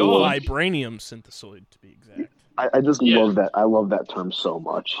the dog, vibranium synthezoid, to be exact. I just love that. I love that term so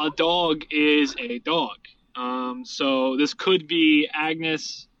much. A dog is a dog. So this could be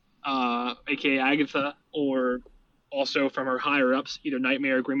Agnes, aka Agatha, or also from her higher-ups, either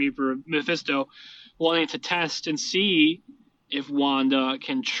Nightmare, Grim Reaper, or Mephisto, wanting to test and see if Wanda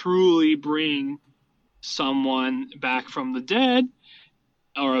can truly bring someone back from the dead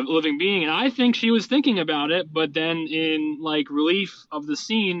or a living being. And I think she was thinking about it, but then in, like, relief of the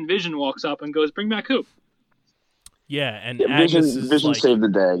scene, Vision walks up and goes, "Bring back who?" Yeah, and Agnes Vision saved the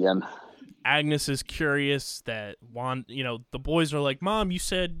day again. Agnes is curious that the boys are like, "Mom, you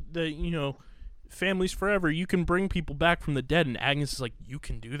said that, family's forever. You can bring people back from the dead." And Agnes is like, "You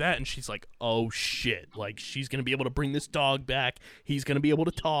can do that?" And she's like, "Oh, shit. Like, she's going to be able to bring this dog back. He's going to be able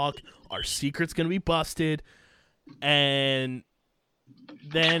to talk. Our secret's going to be busted." And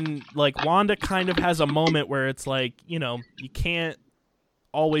then, like, Wanda kind of has a moment where it's like, you can't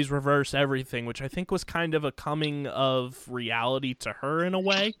always reverse everything, which I think was kind of a coming of reality to her in a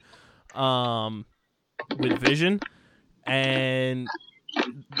way, with Vision. And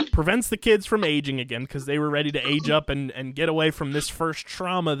prevents the kids from aging again because they were ready to age up and get away from this first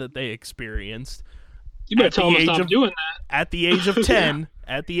trauma that they experienced. You better tell them to stop doing that. At the age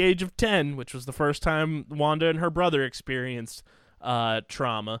of 10, which was the first time Wanda and her brother experienced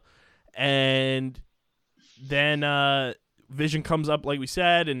trauma. And then Vision comes up, like we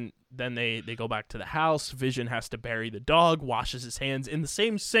said, and then they go back to the house. Vision has to bury the dog, washes his hands in the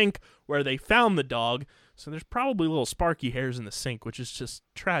same sink where they found the dog. So there's probably little Sparky hairs in the sink, which is just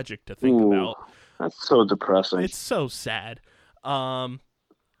tragic to think about. That's so depressing. It's so sad. And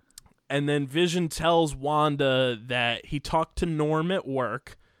then Vision tells Wanda that he talked to Norm at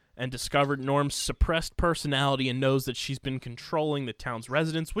work and discovered Norm's suppressed personality and knows that she's been controlling the town's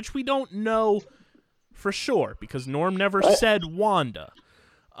residents, which we don't know for sure because Norm never said Wanda.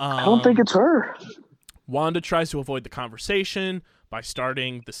 I don't think it's her. Wanda tries to avoid the conversation by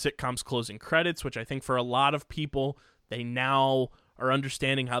starting the sitcom's closing credits, which I think for a lot of people, they now are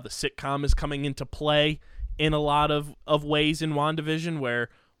understanding how the sitcom is coming into play in a lot of ways in WandaVision, where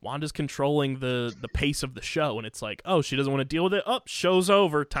Wanda's controlling the pace of the show, and it's like, oh, she doesn't want to deal with it. Oh, show's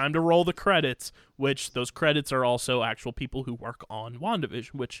over. Time to roll the credits, which those credits are also actual people who work on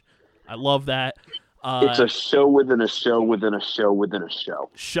WandaVision, which I love that. It's a show within a show within a show within a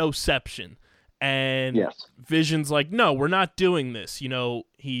show. Showception. And yes. Vision's like, no, we're not doing this. You know,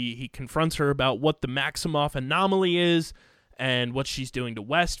 he confronts her about what the Maximoff anomaly is and what she's doing to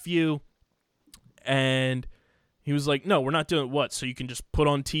Westview. And he was like, no, we're not doing what? So you can just put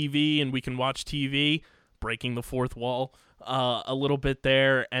on TV and we can watch TV, breaking the fourth wall a little bit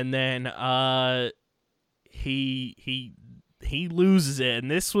there. And then he loses it. And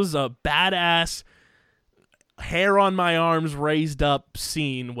this was a badass hair on my arms raised up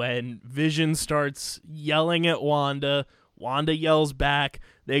scene when Vision starts yelling at Wanda. Wanda yells back.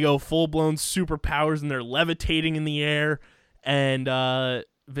 They go full-blown superpowers and they're levitating in the air. And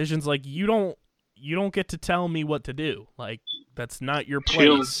Vision's like, you don't get to tell me what to do. Like, that's not your place.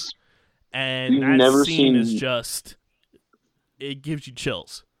 Chills. And You've that never scene is seen- just, it gives you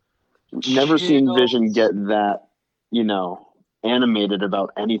chills. Never seen Chill. Vision get that, animated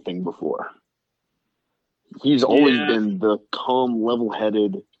about anything before. He's always Yeah. been the calm,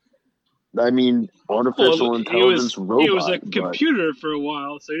 level-headed, artificial intelligence robot. He was a but- computer for a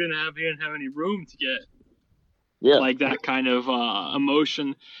while, so he didn't have any room to get yeah. like that kind of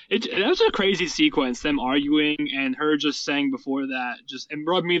emotion. That was a crazy sequence, them arguing and her just saying before that, and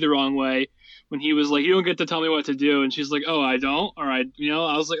rubbed me the wrong way when he was like, you don't get to tell me what to do, and she's like, oh, I don't? All right,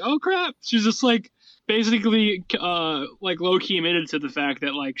 I was like, oh crap. She's just like basically like low-key admitted to the fact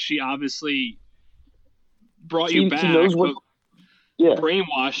that like she obviously brought you back, He knows what. Yeah.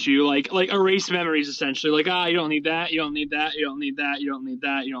 brainwash you, like erase memories essentially. Like, you don't need that, you don't need that, you don't need that, you don't need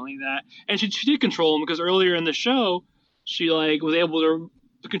that, you don't need that. And she did control him because earlier in the show, she like was able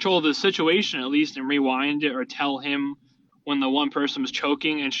to control the situation at least and rewind it or tell him when the one person was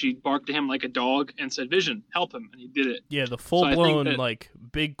choking, and she barked at him like a dog and said, "Vision, help him," and he did it. Yeah, the I think full-blown, that-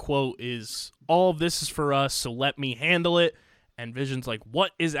 big quote is, all of this is for us, so let me handle it. And Vision's like,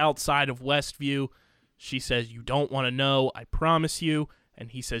 what is outside of Westview? She says, you don't want to know, I promise you. And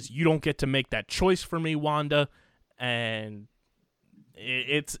he says, you don't get to make that choice for me, Wanda. And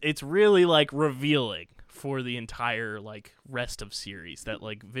it's really, revealing for the entire, rest of series that,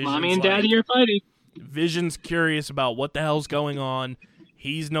 Vision's Mommy and Daddy are fighting. Vision's curious about what the hell's going on.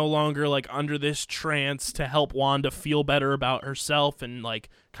 He's no longer, under this trance to help Wanda feel better about herself and,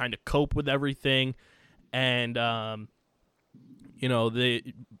 kind of cope with everything. And, the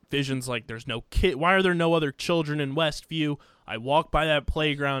Vision's like, there's no kid. Why are there no other children in Westview? I walk by that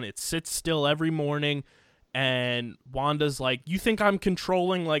playground. It sits still every morning. And Wanda's like, you think I'm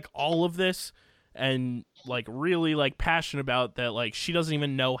controlling, all of this? And, really, passionate about that. She doesn't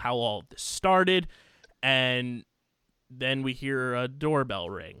even know how all of this started. And then we hear a doorbell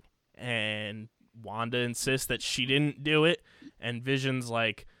ring. And Wanda insists that she didn't do it. And Vision's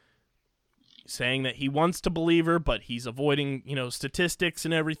saying that he wants to believe her, but he's avoiding, statistics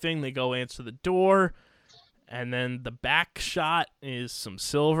and everything. They go answer the door. And then the back shot is some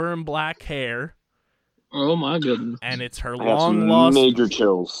silver and black hair. Oh my goodness. And it's her I got some long lost major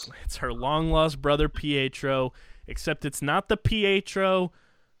chills. It's her long lost brother Pietro, except it's not the Pietro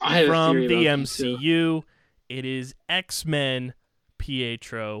I have a from theory the about this, too. MCU. It is X-Men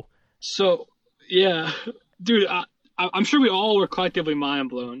Pietro. So, yeah, dude, I'm sure we all were collectively mind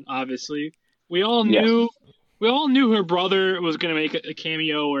blown. Obviously, we all knew her brother was going to make a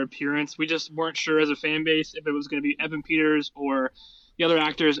cameo or appearance. We just weren't sure as a fan base if it was going to be Evan Peters or the other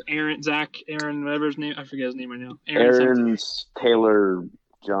actors, Aaron, whatever his name, I forget his name right now. Aaron Taylor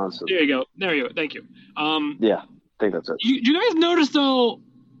Johnson. There you go. Thank you. Yeah, I think that's it. You guys notice though,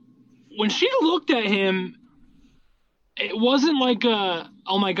 when she looked at him, it wasn't like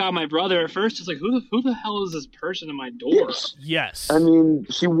oh my god, my brother. At first, it's like who the hell is this person at my door? Yes. I mean,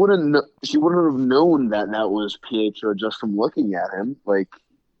 she wouldn't have known that was Pietro just from looking at him.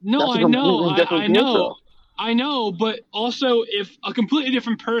 No, that's a I know, completely different I know, Pietro. I know. But also, if a completely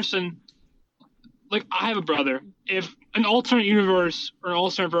different person, I have a brother, if an alternate universe or an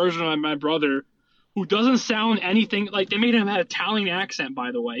alternate version of my brother who doesn't sound anything like they made him have an Italian accent,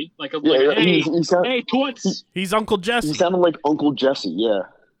 by the way. Like, He hey, Toots. He's Uncle Jesse. He sounded like Uncle Jesse. Yeah.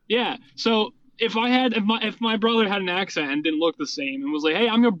 Yeah. So if my brother had an accent and didn't look the same and was like, "Hey,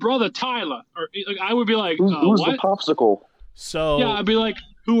 I'm your brother Tyler," or like, I would be like, Who's "What?" the popsicle? So yeah, I'd be like,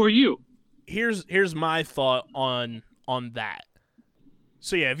 "Who are you?" Here's my thought on that.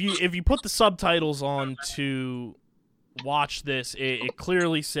 So yeah, if you put the subtitles on to watch this, it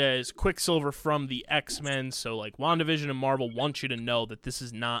clearly says Quicksilver from the X-Men. So like WandaVision and Marvel want you to know that this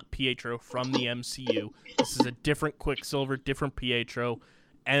is not Pietro from the MCU. This is a different Quicksilver, different Pietro.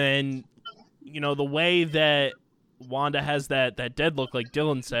 And you know, the way that Wanda has that dead look, like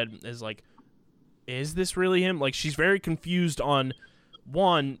Dylan said, is like, is this really him? Like, she's very confused on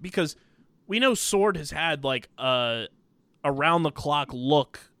one, because we know Sword has had like a around the clock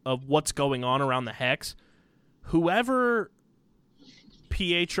look of what's going on around the Hex. Whoever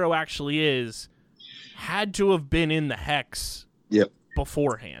Pietro actually is had to have been in the Hex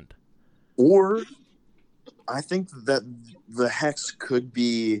beforehand. Or I think that the Hex could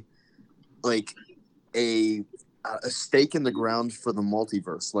be like a stake in the ground for the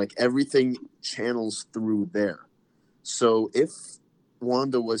multiverse. Like, everything channels through there. So if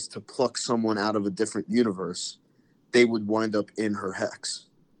Wanda was to pluck someone out of a different universe, they would wind up in her Hex.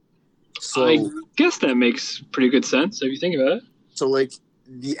 So I guess that makes pretty good sense if you think about it. So, like,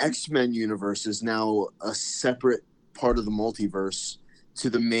 the X-Men universe is now a separate part of the multiverse to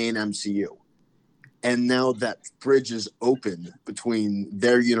the main MCU. And now that bridge is open between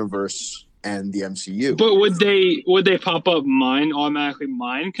their universe and the MCU. But would they pop up automatically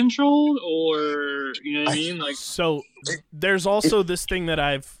mind controlled, or you know what I mean? Like, so there's also this thing that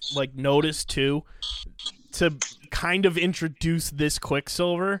I've like noticed too, to kind of introduce this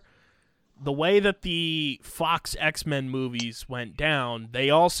Quicksilver. The way that the Fox X-Men movies went down,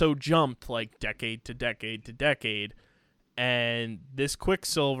 they also jumped like decade to decade to decade, and this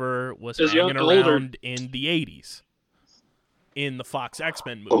Quicksilver was hanging around in the 80s in the Fox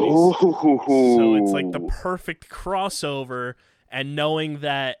X-Men movies. So it's like the perfect crossover, and knowing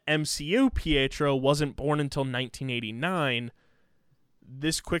that MCU Pietro wasn't born until 1989,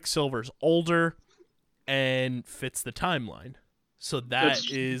 this Quicksilver's older and fits the timeline. So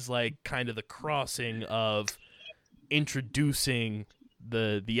that is like kind of the crossing of introducing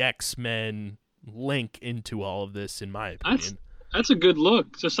the X-Men link into all of this, in my opinion. That's a good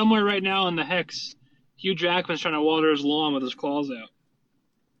look. So somewhere right now in the Hex, Hugh Jackman's trying to water his lawn with his claws out.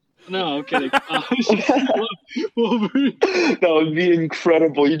 No, I'm kidding. Wolverine. That would be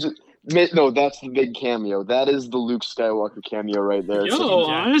incredible. No, that's the big cameo. That is the Luke Skywalker cameo right there. Yo,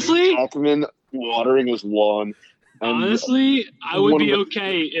 honestly, Jackman watering his lawn. Honestly, I would be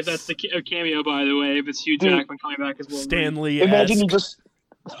okay if that's a cameo, by the way, if it's Hugh Jackman coming back as Wolverine. Stanley. Imagine he just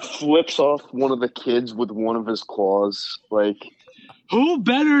flips off one of the kids with one of his claws. Like, who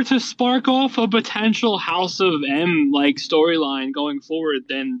better to spark off a potential House of M like storyline going forward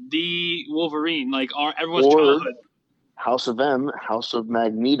than the Wolverine, like everyone's childhood? House of M, House of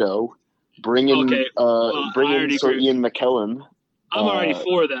Magneto, bring in Sir Ian McKellen. I'm already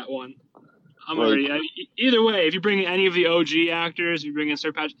for that one. Either way, if you bring in any of the OG actors, if you bring in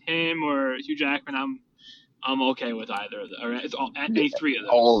Sir Patrick Tim or Hugh Jackman, I'm okay with either of them. Or any three of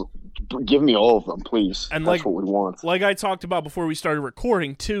them. Give me all of them, please. And that's what we want. Like I talked about before we started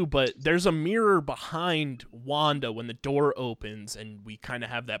recording too, but there's a mirror behind Wanda when the door opens, and we kind of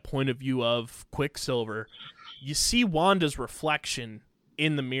have that point of view of Quicksilver. You see Wanda's reflection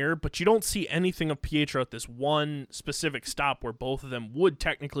in the mirror, but you don't see anything of Pietro at this one specific stop where both of them would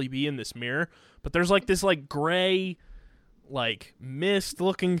technically be in this mirror. But there's like this like gray, like mist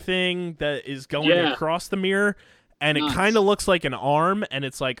looking thing that is going across the mirror, and it kind of looks like an arm, and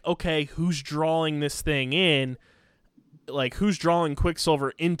it's like, okay, who's drawing this thing in? Like, who's drawing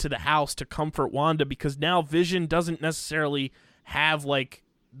Quicksilver into the house to comfort Wanda? Because now Vision doesn't necessarily have like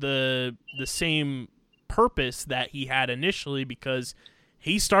the same purpose that he had initially, because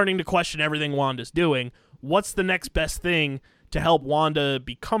he's starting to question everything Wanda's doing. What's the next best thing to help Wanda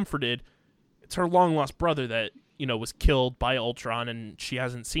be comforted? It's her long-lost brother that, you know, was killed by Ultron and she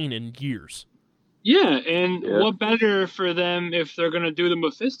hasn't seen in years. Yeah, and what better for them if they're going to do the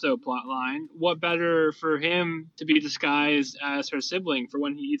Mephisto plotline? What better for him to be disguised as her sibling for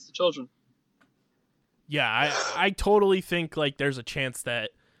when he eats the children? Yeah, I totally think, like, there's a chance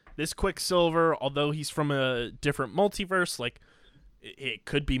that this Quicksilver, although he's from a different multiverse, like, it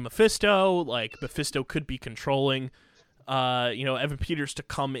could be Mephisto. Like, Mephisto could be controlling, Evan Peters to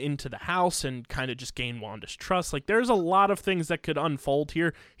come into the house and kind of just gain Wanda's trust. Like, there's a lot of things that could unfold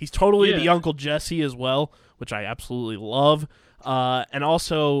here. He's totally the Uncle Jesse as well, which I absolutely love. And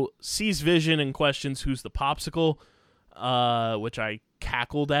also sees Vision and questions who's the popsicle, which I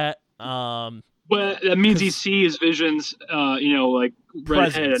cackled at. Well, that means he sees Vision's, like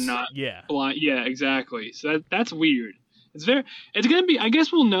redhead and not blind. Yeah, exactly. So that's weird. It's gonna be. I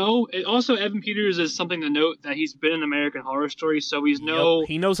guess we'll know. Also, Evan Peters is something to note that he's been in American Horror Story, so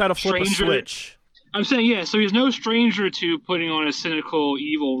he knows how to flip a switch. I'm saying, yeah, so he's no stranger to putting on a cynical,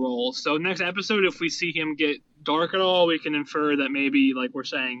 evil role. So next episode, if we see him get dark at all, we can infer that maybe, like we're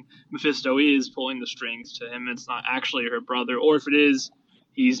saying, Mephisto is pulling the strings to him. It's not actually her brother, or if it is,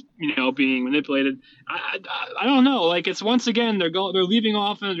 he's being manipulated. I don't know. Like, it's once again they're leaving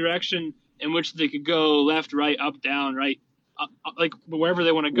off in a direction in which they could go left, right, up, down, right, like wherever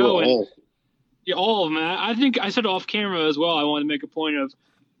they want to go. And all of them. I think I said off camera as well. I wanted to make a point of.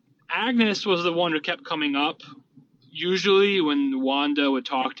 Agnes was the one who kept coming up, usually when Wanda would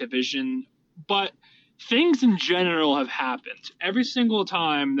talk to Vision, but things in general have happened. Every single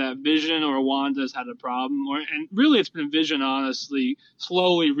time that Vision or Wanda's had a problem, and really it's been Vision, honestly,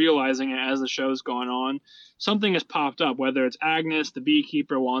 slowly realizing it as the show's gone on, something has popped up, whether it's Agnes, the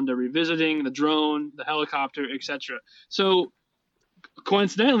beekeeper, Wanda revisiting, the drone, the helicopter, etc. So,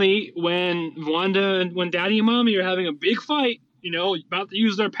 coincidentally, when Daddy and Mommy are having a big fight, about to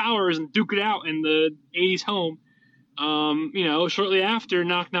use their powers and duke it out in the 80s home. Shortly after,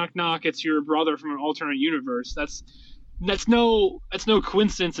 knock, knock, knock, it's your brother from an alternate universe. That's no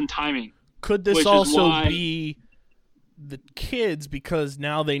coincidence in timing. Could this also be the kids, because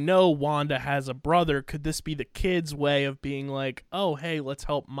now they know Wanda has a brother? Could this be the kids' way of being like, oh, hey, let's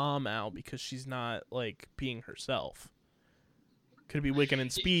help Mom out because she's not, like, being herself? Could it be Wiccan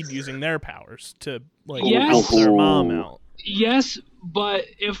and Speed using their powers to, like, help their mom out? Yes, but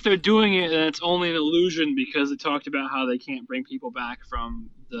if they're doing it, then it's only an illusion because they talked about how they can't bring people back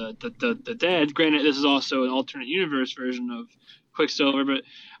from the dead. Granted, this is also an alternate universe version of Quicksilver, but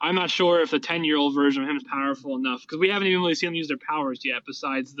I'm not sure if the 10-year-old version of him is powerful enough because we haven't even really seen them use their powers yet,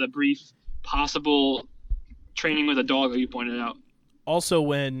 besides the brief possible training with a dog that you pointed out. Also,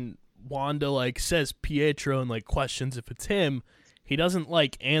 when Wanda, like, says Pietro and, like, questions if it's him, he doesn't,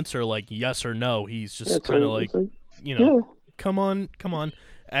 like, answer, like, yes or no. He's just kind of like, come on.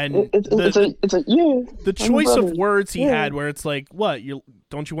 And the choice of words he had, where it's like, what,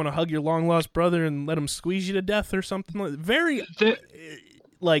 don't you want to hug your long lost brother and let him squeeze you to death or something? Very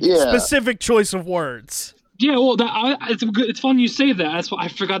specific choice of words. Yeah, well, it's fun you say that. That's why I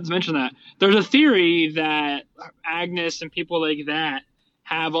forgot to mention that. There's a theory that Agnes and people like that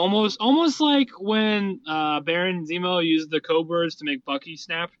have almost like when Baron Zemo used the code words to make Bucky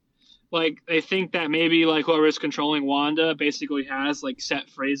snap. Like, they think that maybe, like, whoever's controlling Wanda basically has, like, set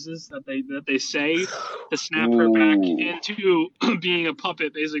phrases that they say to snap her back into being a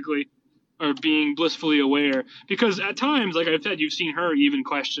puppet, basically, or being blissfully aware. Because at times, like I've said, you've seen her even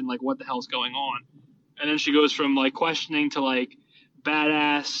question, like, what the hell's going on. And then she goes from, like, questioning to, like,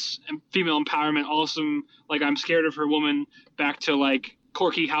 badass and female empowerment, awesome, like, I'm scared of her woman, back to, like,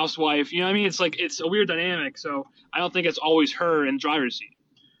 quirky housewife. You know what I mean? It's, like, it's a weird dynamic, so I don't think it's always her in the driver's seat.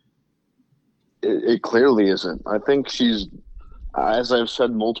 It clearly isn't. I think she's, as I've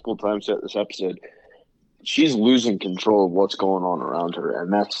said multiple times at this episode, she's losing control of what's going on around her,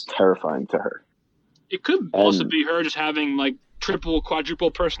 and that's terrifying to her. It could also be her just having, like, triple,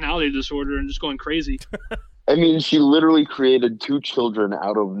 quadruple personality disorder and just going crazy. I mean, she literally created 2 children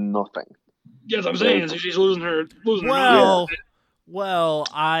out of nothing. Yes, I'm saying she's losing her. Well,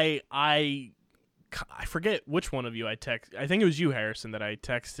 I forget which one of you I text. I think it was you, Harrison, that I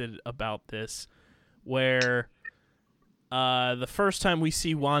texted about this, where the first time we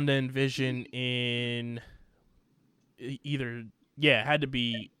see Wanda and Vision in it had to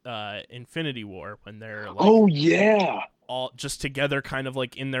be Infinity War, when they're like, all just together, kind of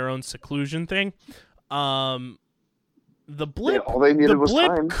like in their own seclusion thing. The blip,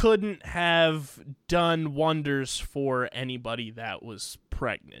 couldn't have done wonders for anybody that was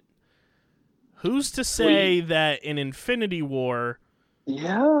pregnant. Who's to say that in Infinity War,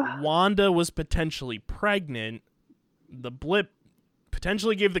 Wanda was potentially pregnant, the blip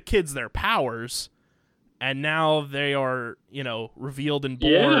potentially gave the kids their powers, and now they are, revealed and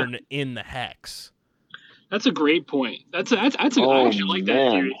born in the Hex? That's a great point. I actually like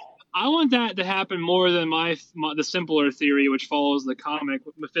that theory. I want that to happen more than the simpler theory, which follows the comic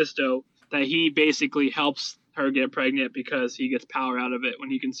with Mephisto, that he basically helps her get pregnant because he gets power out of it when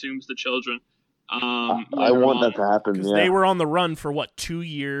he consumes the children. I want that to happen, because they were on the run for 2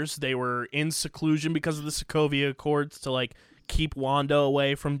 years. They were in seclusion because of the Sokovia Accords to, like, keep Wanda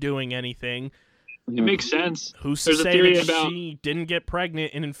away from doing anything. It makes sense. Who's There's to a say theory that about she didn't get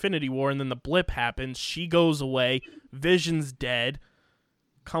pregnant in Infinity War, and then the blip happens, she goes away, Vision's dead,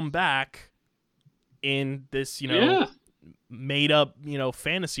 come back in this, made up,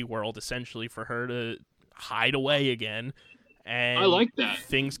 fantasy world, essentially, for her to hide away again. And I like that.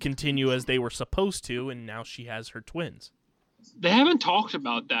 Things continue as they were supposed to, and now she has her twins. They haven't talked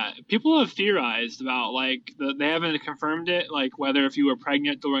about that. People have theorized about they haven't confirmed it, like whether if you were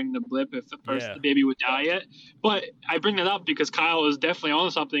pregnant during the blip, if the baby would die yet. But I bring that up because Kyle is definitely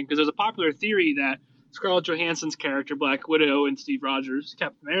on something. Because there's a popular theory that Scarlett Johansson's character, Black Widow, and Steve Rogers,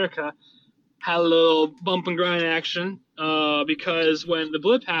 Captain America, had a little bump and grind action. Because when the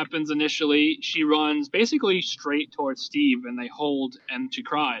blip happens initially, she runs basically straight towards Steve, and they hold, and she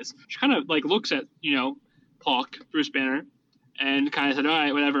cries. She kind of looks at Pac, Bruce Banner, and kind of said, all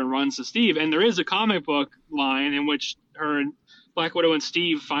right, whatever, and runs to Steve. And there is a comic book line in which her and Black Widow and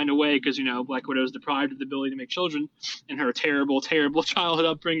Steve find a way, because, Black Widow is deprived of the ability to make children in her terrible, terrible childhood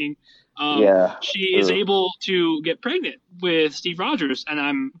upbringing. She is able to get pregnant with Steve Rogers, and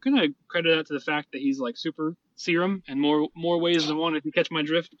I'm going to credit that to the fact that he's super serum and more ways than one, if you catch my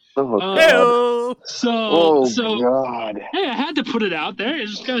drift. God. God. Hey, I had to put it out there. I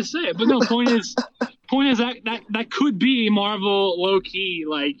just got to say it. But no, point is that could be Marvel low-key,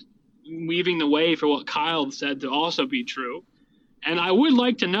 weaving the way for what Kyle said to also be true. And I would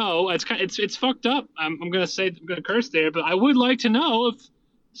like to know, it's fucked up. I'm going to curse there, but I would like to know if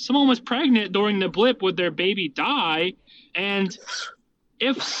someone was pregnant during the blip, would their baby die? And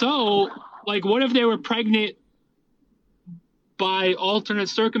if so, what if they were pregnant by alternate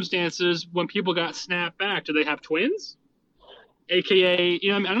circumstances when people got snapped back? Do they have twins? AKA, I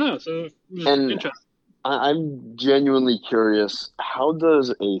don't know. So interesting. I'm genuinely curious. How does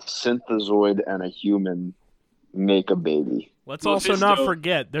a synthezoid and a human make a baby? Let's also not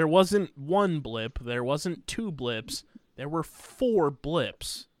forget, there wasn't one blip, there wasn't two blips, there were 4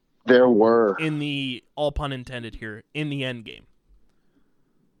 blips. There were. In the, all pun intended here, in the Endgame.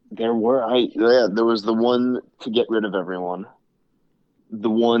 There were. There was the one to get rid of everyone. The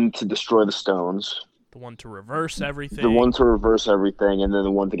one to destroy the stones. The one to reverse everything. The one to reverse everything, and then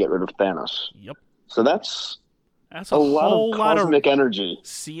the one to get rid of Thanos. Yep. So that's a whole lot of cosmic energy.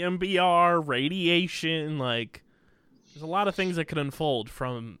 CMBR, radiation, there's a lot of things that could unfold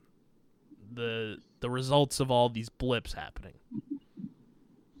from the results of all these blips happening.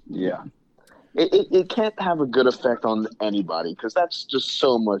 Yeah. It can't have a good effect on anybody, because that's just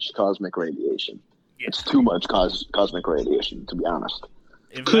so much cosmic radiation. Yeah. It's too much cosmic radiation, to be honest.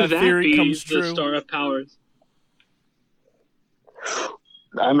 If could that theory comes the true, Star of Powers?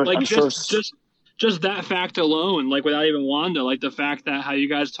 I'm sure. Just that fact alone, without even Wanda, the fact that how you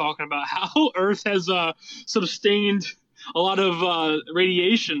guys talking about how Earth has sustained a lot of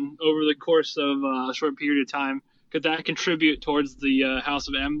radiation over the course of a short period of time, could that contribute towards the House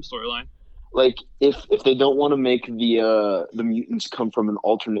of M storyline? If they don't want to make the mutants come from an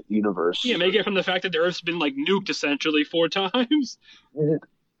alternate universe, make it from the fact that the Earth's been nuked essentially 4 times.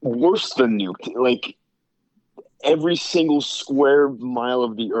 Worse than nuked. Every single square mile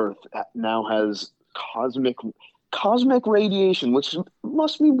of the Earth now has cosmic radiation, which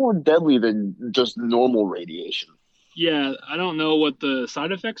must be more deadly than just normal radiation. Yeah, I don't know what the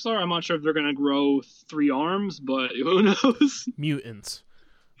side effects are. I'm not sure if they're going to grow 3 arms, but who knows? Mutants.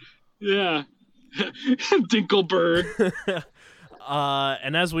 Yeah. Dinkelberg.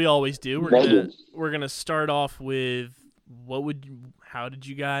 And as we always do, we're gonna start off with how did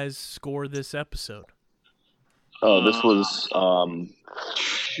you guys score this episode? Oh, this was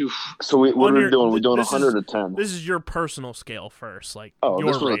so what are we doing? We're doing 100 or 10. This is your personal scale first,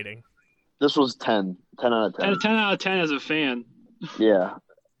 your rating. This was 10 out of 10. 10 out of 10 as a fan. Yeah.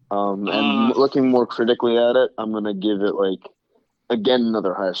 And looking more critically at it, I'm gonna give it again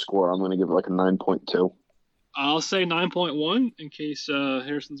another high score. I'm gonna give it a 9.2. I'll say 9.1 in case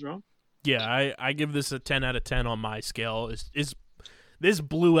Harrison's wrong. Yeah, I give this a 10 out of 10 on my scale. Is this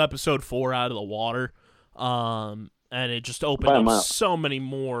blew episode 4 out of the water, and it just opened up so many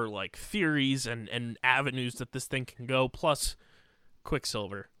more theories and avenues that this thing can go. Plus,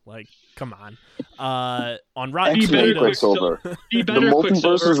 Quicksilver, come on. On Rotten Tomatoes, Quicksilver. Be better, the multiverse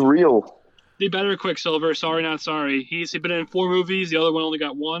Quicksilver. Is real. Be better, Quicksilver. Sorry, not sorry. He's been in 4 movies. The other one only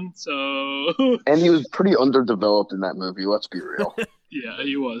got 1. So. And he was pretty underdeveloped in that movie. Let's be real. Yeah,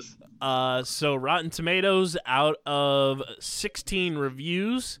 he was. So Rotten Tomatoes, out of 16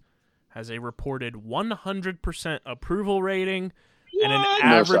 reviews, has a reported 100% approval rating and an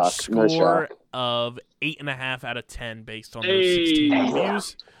average score of 8.5 out of 10 based on those 16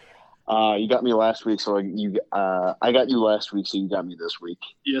 reviews. You got me last week, so I got you last week, so you got me this week.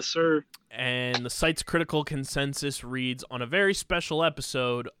 Yes, sir. And the site's critical consensus reads, on a very special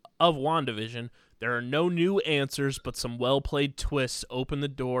episode of WandaVision, there are no new answers, but some well-played twists open the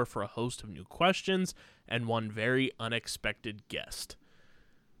door for a host of new questions and one very unexpected guest.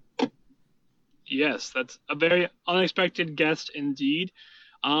 Yes, that's a very unexpected guest indeed.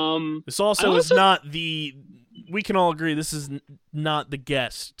 This also is not the... We can all agree this is not the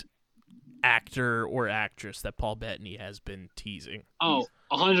guest actor or actress that Paul Bettany has been teasing. Oh,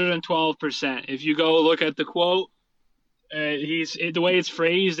 112%. If you go look at the quote, the way it's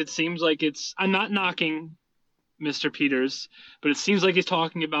phrased, it seems like it's... I'm not knocking Mr. Peters, but it seems like he's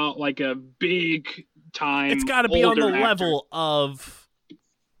talking about like a big time. It's got to be on the older actor. level of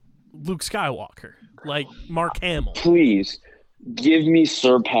Luke Skywalker, like Mark Hamill. Please give me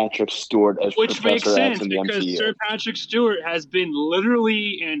Sir Patrick Stewart as Which makes Professor X sense in the because MCU. Sir Patrick Stewart has been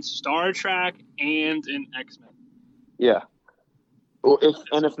literally in Star Trek and in X-Men. Yeah. Well,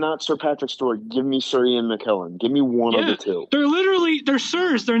 if not Sir Patrick Stewart, give me Sir Ian McKellen. Give me one of the two. They're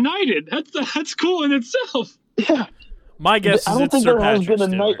sirs. They're knighted. That's cool in itself. Yeah. My guess I is don't it's think Sir there has Patrick been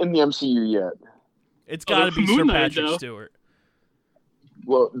a Stewart. knight in the MCU yet. It's got to be Sir Moon Knight, Patrick though. Stewart.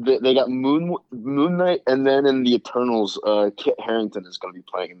 Well, they got Moon Knight, and then in the Eternals, Kit Harington is going to be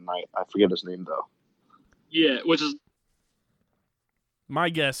playing a knight. I forget his name though. Yeah, which is My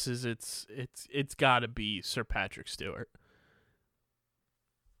guess is it's got to be Sir Patrick Stewart.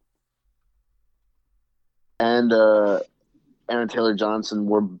 And Aaron Taylor Johnson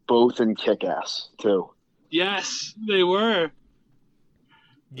were both in Kick-Ass too. yes, they were.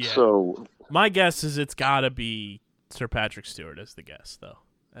 Yeah. So My guess is it's got to be Sir Patrick Stewart as the guest, though.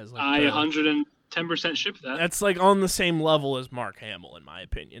 As like I the- 110% ship that. That's like on the same level as Mark Hamill, in my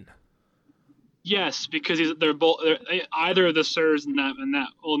opinion. Yes, because they're either of the sirs in the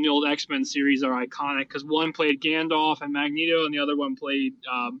old X-Men series are iconic. Because one played Gandalf and Magneto, and the other one played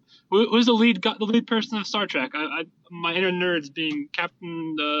who's the lead person of Star Trek? My inner nerd's being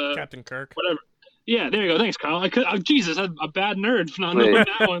Captain Captain Kirk. whatever. Yeah, there you go. Thanks, Kyle. Jesus, I'm a bad nerd for not Wait. knowing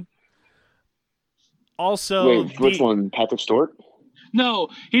that one. Also, wait, which one? Patrick Stewart? No,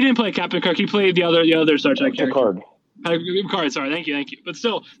 he didn't play Captain Kirk. He played the other Star Trek character. Picard. Picard, sorry, thank you. But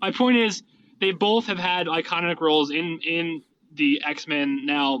still, my point is, they both have had iconic roles in the X-Men,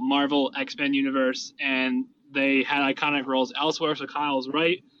 now Marvel X-Men universe, and they had iconic roles elsewhere, so Kyle's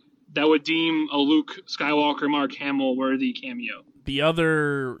right. That would deem a Luke Skywalker, Mark Hamill worthy cameo. The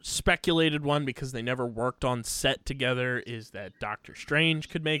other speculated one, because they never worked on set together, is that Doctor Strange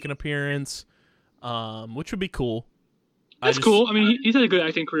could make an appearance, which would be cool. That's cool. I mean, he's had a good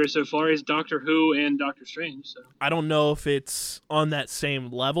acting career so far. He's Doctor Who and Doctor Strange. So I don't know if it's on that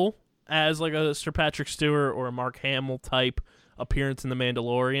same level as like a Sir Patrick Stewart or a Mark Hamill type appearance in The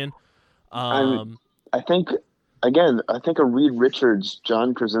Mandalorian. I think a Reed Richards,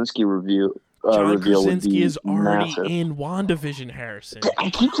 John Krasinski John reveal would Krasinski be is already massive. in WandaVision, Harrison. I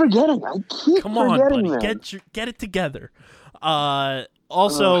keep forgetting. Come on, buddy. that. Get it together.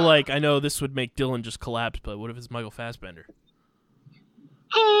 Also, like, I know this would make Dylan just collapse, but what if it's Michael Fassbender?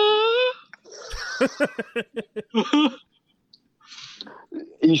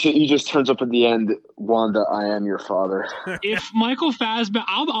 He just turns up at the end. Wanda, I am your father. if Michael Fassbender,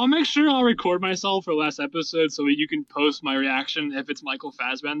 I'll make sure I'll record myself for last episode so you can post my reaction if it's Michael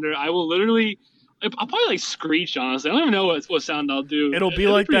Fassbender. I will literally, I'll probably like screech, honestly. I don't even know what sound I'll do. It'll be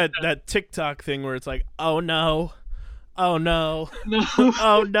like that TikTok thing where it's like, oh no. Oh no. No.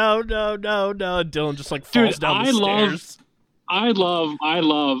 Oh no, no, no, no. Dylan just like falls down the stairs. I love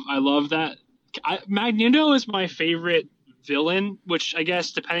that. Magneto is my favorite villain, which I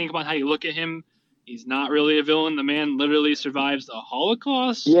guess depending upon how you look at him, he's not really a villain. The man literally survives the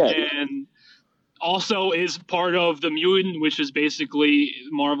Holocaust and also is part of the mutant, which is basically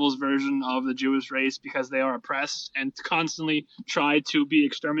Marvel's version of the Jewish race because they are oppressed and constantly try to be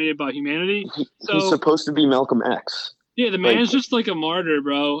exterminated by humanity. He's supposed to be Malcolm X. Yeah, the man's just like a martyr,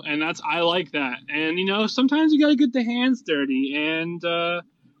 bro, and I like that. And sometimes you gotta get the hands dirty. And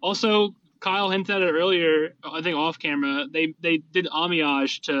also, Kyle hinted at it earlier, I think off camera. They did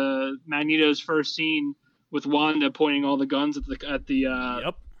homage to Magneto's first scene with Wanda pointing all the guns at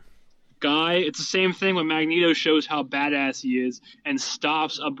the guy. It's the same thing when Magneto shows how badass he is and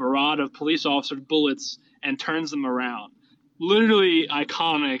stops a barrage of police officers' bullets and turns them around. Literally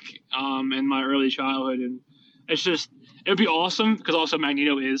iconic in my early childhood, and it's just. It would be awesome because also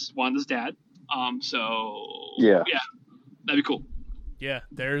Magneto is Wanda's dad. So yeah, that'd be cool. Yeah,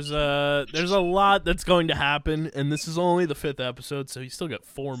 there's a lot that's going to happen, and this is only the 5th episode, so you still got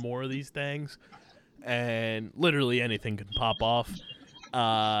 4 more of these things, and literally anything can pop off.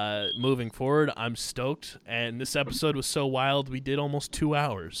 moving forward, I'm stoked. And this episode was so wild, we did almost 2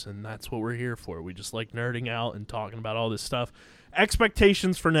 hours, and that's what we're here for. We just like nerding out and talking about all this stuff.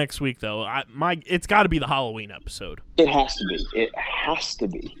 Expectations for next week, though. It's got to be the Halloween episode. It has to be. It has to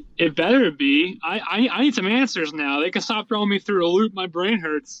be. It better be. I need some answers now. They can stop throwing me through a loop. My brain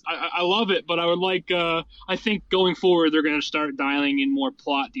hurts. I love it, but I would like. I think going forward, they're going to start dialing in more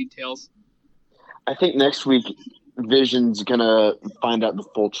plot details. I think next week, Vision's going to find out the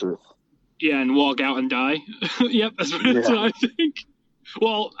full truth. Yeah, and walk out and die. Yep, that's what I think.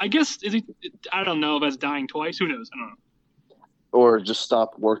 Well, I guess I don't know if that's dying twice. Who knows? I don't know. Or just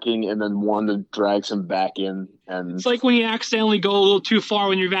stop working, and then Wanda drags him back in. And it's like when you accidentally go a little too far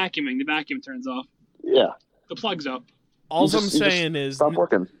when you're vacuuming. The vacuum turns off. Yeah. The plug's up. All I'm saying is stop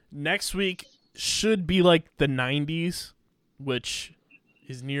working. Next week should be like the 90s, which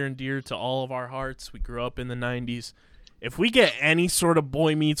is near and dear to all of our hearts. We grew up in the 90s. If we get any sort of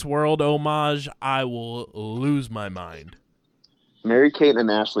Boy Meets World homage, I will lose my mind. Mary-Kate and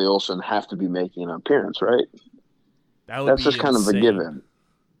Ashley Olsen have to be making an appearance, right? That's just kind of a given.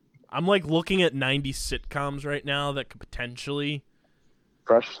 I'm like looking at 90s sitcoms right now that could potentially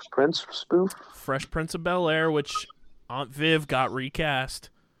Fresh Prince spoof? Fresh Prince of Bel-Air, which Aunt Viv got recast.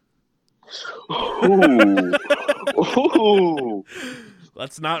 Ooh. Ooh.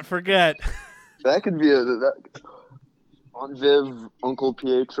 Let's not forget. That could be Aunt Viv, Uncle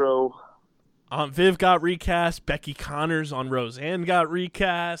Pietro. Aunt Viv got recast. Becky Connors on Roseanne got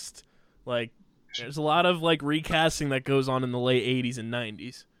recast. Like, there's a lot of like recasting that goes on in the late 80s and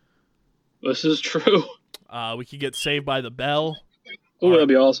 90s. This is true. We could get Saved by the Bell. Oh, that'd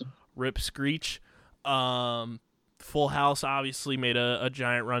be awesome. Rip Screech. Full House obviously made a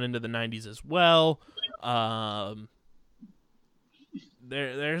giant run into the 90s as well.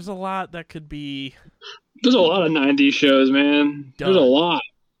 There's a lot that could be. There's a lot of 90s shows, man. Done. There's a lot.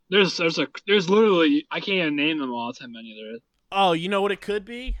 There's literally, I can't even name them all. That's how many there is. Oh, you know what it could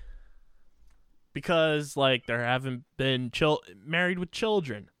be? Because, like, there haven't been Married with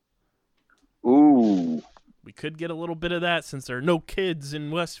Children. Ooh. We could get a little bit of that since there are no kids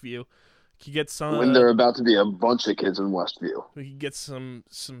in Westview. Could get some. When there are about to be a bunch of kids in Westview. We could get some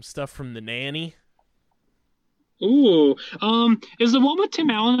stuff from The Nanny. Ooh. Is the one with Tim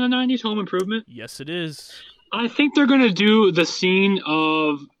Allen in the 90s Home Improvement? Yes, it is. I think they're going to do the scene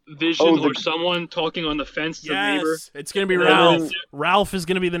of Vision or someone talking on the fence to the neighbor. It's going to be Ralph. Ralph is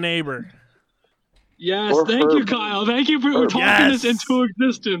going to be the neighbor. Yes, thank you, Kyle. Thank you for talking this into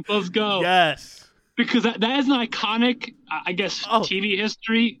existence. Let's go. Yes. Because that is an iconic, I guess, TV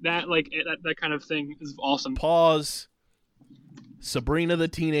history. That kind of thing is awesome. Pause. Sabrina the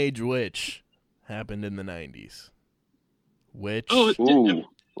Teenage Witch happened in the 90s. Which? Oh,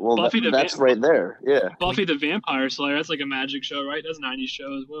 well, Buffy that's right there. Yeah. Buffy the Vampire Slayer. That's like a magic show, right? That's a 90s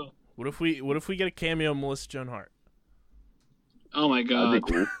show as well. What if we get a cameo of Melissa Joan Hart? Oh my god. That'd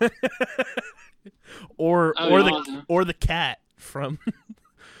be cool. or the cat from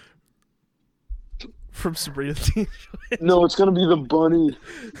Sabrina the Teenage Witch. No, it's gonna be the bunny.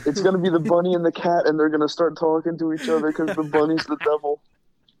 It's gonna be the bunny and the cat, and they're gonna start talking to each other because the bunny's the devil.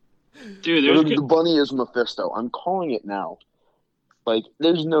 Dude, the bunny is Mephisto. I'm calling it now. Like,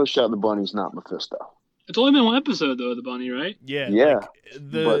 there's no shot the bunny's not Mephisto. It's only been one episode though, the bunny, right? Yeah. Yeah.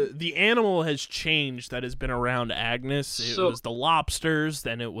 Like, the animal has changed that has been around Agnes. It was the lobsters,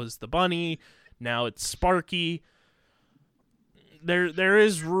 then it was the bunny. Now it's Sparky. There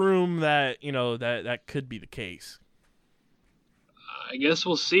is room that that could be the case. I guess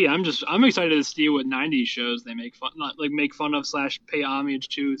we'll see. I'm excited to see what 90s shows they make fun, not like make fun of / pay homage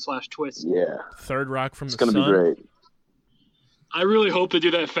to / twist. Yeah. Third Rock from it's the Sun. It's gonna be great. I really hope they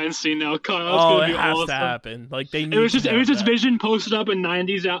do that fence scene now, Kyle. It's gonna be it has awesome. to happen. Like they need. It was just that. Vision posted up in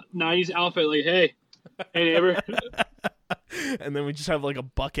 90s outfit, like, hey neighbor. And then we just have like a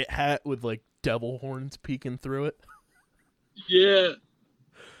bucket hat with like devil horns peeking through it. Yeah.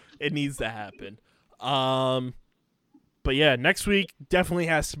 It needs to happen. But yeah, next week definitely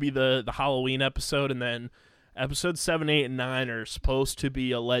has to be the Halloween episode, and then episodes 7, 8, and 9 are supposed to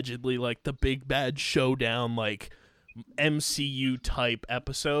be allegedly like the big bad showdown, like MCU type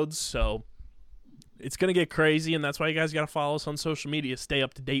episodes. So it's gonna get crazy, and that's why you guys gotta follow us on social media, stay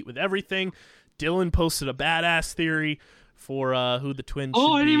up to date with everything. Dylan posted a badass theory for who the twins should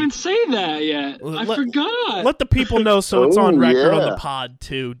be. I didn't even say that yet. I forgot. Let the people know so it's on record on yeah. the pod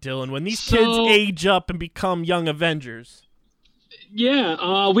too, Dylan. When these kids age up and become young Avengers.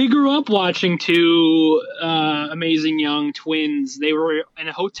 Yeah, we grew up watching two amazing young twins. They were in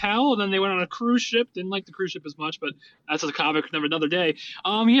a hotel, and then they went on a cruise ship. Didn't like the cruise ship as much, but that's a topic for another day.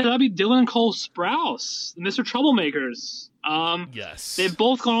 Yeah, that'd be Dylan and Cole Sprouse, the Mr. Troublemakers. Yes. They've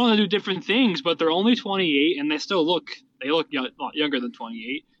both gone on to do different things, but they're only 28, and they look a lot younger than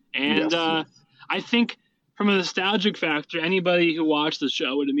 28. And Yes. I think from a nostalgic factor, anybody who watched the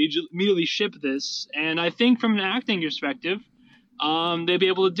show would immediately ship this. And I think from an acting perspective, they'd be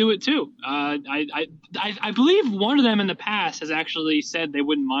able to do it too. I believe one of them in the past has actually said they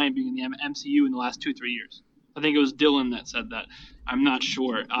wouldn't mind being in the MCU in the last 2-3 years. I think it was Dylan that said that. I'm not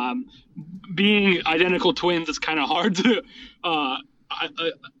sure. Being identical twins, it's kind of hard to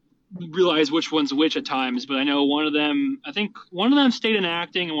realize which one's which at times. But I know one of them stayed in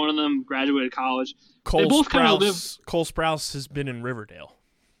acting, and one of them graduated college. They both kind of live. Cole Sprouse has been in Riverdale.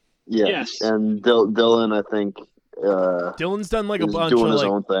 Yeah. Yes. And Dylan, I think, Dylan's done like a is bunch doing of his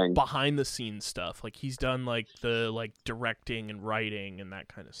like own thing. behind the scenes stuff. Like he's done like the directing and writing and that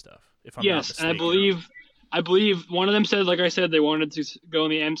kind of stuff. If I'm not Yes, and mistaken. I believe one of them said, like I said, they wanted to go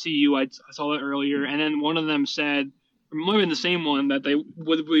in the MCU. I saw that earlier, and then one of them said, or might have been the same one, that they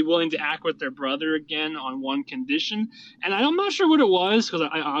would be willing to act with their brother again on one condition. And I'm not sure what it was because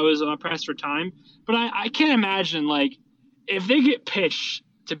I was pressed for time, but I can't imagine like if they get pitched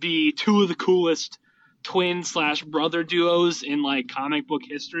to be two of the coolest twin/brother duos in like comic book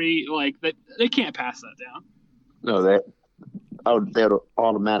history, like that they can't pass that down. No, they would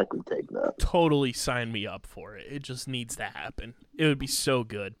automatically take that. Totally sign me up for it. It just needs to happen. It would be so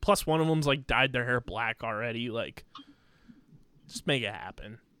good. Plus, one of them's like dyed their hair black already. Like, just make it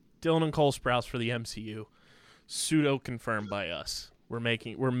happen. Dylan and Cole Sprouse for the MCU. Pseudo confirmed by us. We're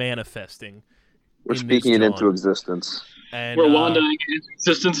manifesting. We're in speaking this it into John. existence. And We're Wandaing in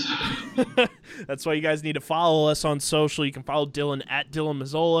existence. that's why you guys need to follow us on social. You can follow Dylan at Dylan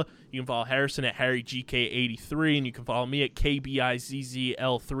Mazzola. You can follow Harrison at HarryGK83, and you can follow me at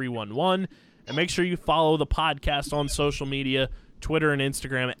KBIZZL311. And make sure you follow the podcast on social media, Twitter and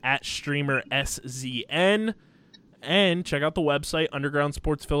Instagram at StreamerSZN. And check out the website,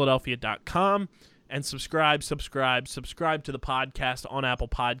 undergroundsportsphiladelphia.com. And subscribe to the podcast on Apple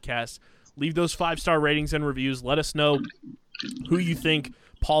Podcasts. Leave those 5-star ratings and reviews. Let us know who you think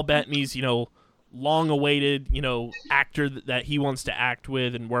Paul Bettany's, long-awaited, actor that he wants to act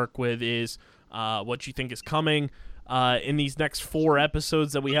with and work with is, what you think is coming in these next 4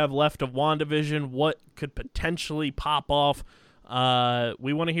 episodes that we have left of WandaVision. What could potentially pop off?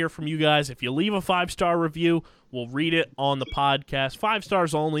 We want to hear from you guys. If you leave a 5-star review, we'll read it on the podcast. 5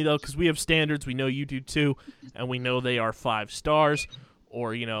 stars only, though, because we have standards. We know you do, too, and we know they are 5 stars.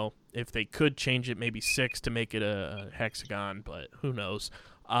 Or, if they could change it, maybe 6 to make it a hexagon, but who knows.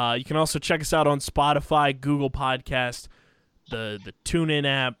 You can also check us out on Spotify, Google Podcast, the TuneIn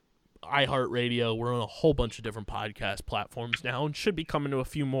app, iHeartRadio. We're on a whole bunch of different podcast platforms now and should be coming to a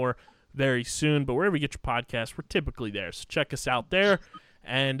few more very soon. But wherever you get your podcasts, we're typically there. So check us out there.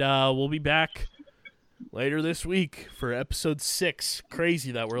 And we'll be back later this week for episode 6.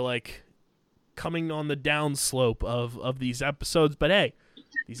 Crazy that we're like coming on the downslope of these episodes. But hey,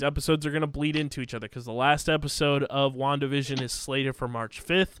 these episodes are going to bleed into each other because the last episode of WandaVision is slated for March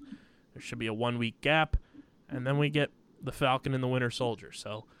 5th. There should be a 1-week gap. And then we get the Falcon and the Winter Soldier.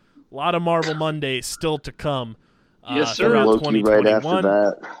 So a lot of Marvel Mondays still to come. Yes, sir. Throughout Loki right after 2021.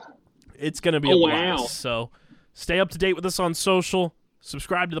 that. It's going to be a blast. Wow. So stay up to date with us on social.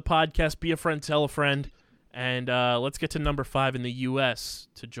 Subscribe to the podcast. Be a friend. Tell a friend. And let's get to number 5 in the U.S.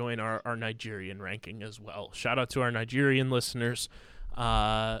 to join our Nigerian ranking as well. Shout out to our Nigerian listeners.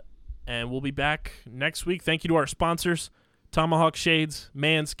 And we'll be back next week. Thank you to our sponsors, Tomahawk Shades,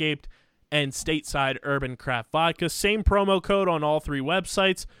 Manscaped, and Stateside Urban Craft Vodka. Same promo code on all 3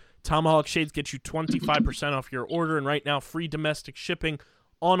 websites. Tomahawk Shades gets you 25% off your order, and right now free domestic shipping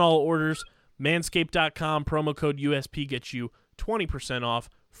on all orders. Manscaped.com, promo code USP gets you 20% off,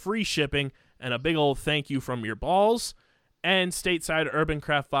 free shipping, and a big old thank you from your balls. And Stateside Urban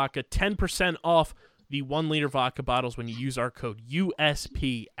Craft Vodka, 10% off the 1-liter vodka bottles when you use our code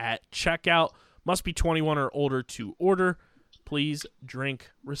USP at checkout. Must be 21 or older to order. Please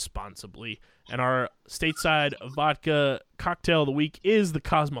drink responsibly. And our Stateside vodka cocktail of the week is the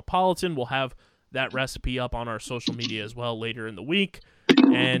Cosmopolitan. We'll have that recipe up on our social media as well later in the week.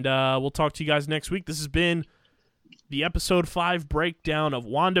 And we'll talk to you guys next week. This has been the episode 5 breakdown of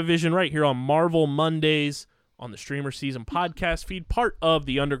WandaVision right here on Marvel Mondays on the Streamer Season podcast feed, part of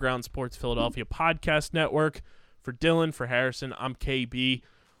the Underground Sports Philadelphia podcast network. For Dylan, for Harrison, I'm KB.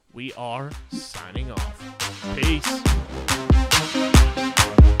 We are signing off. Peace.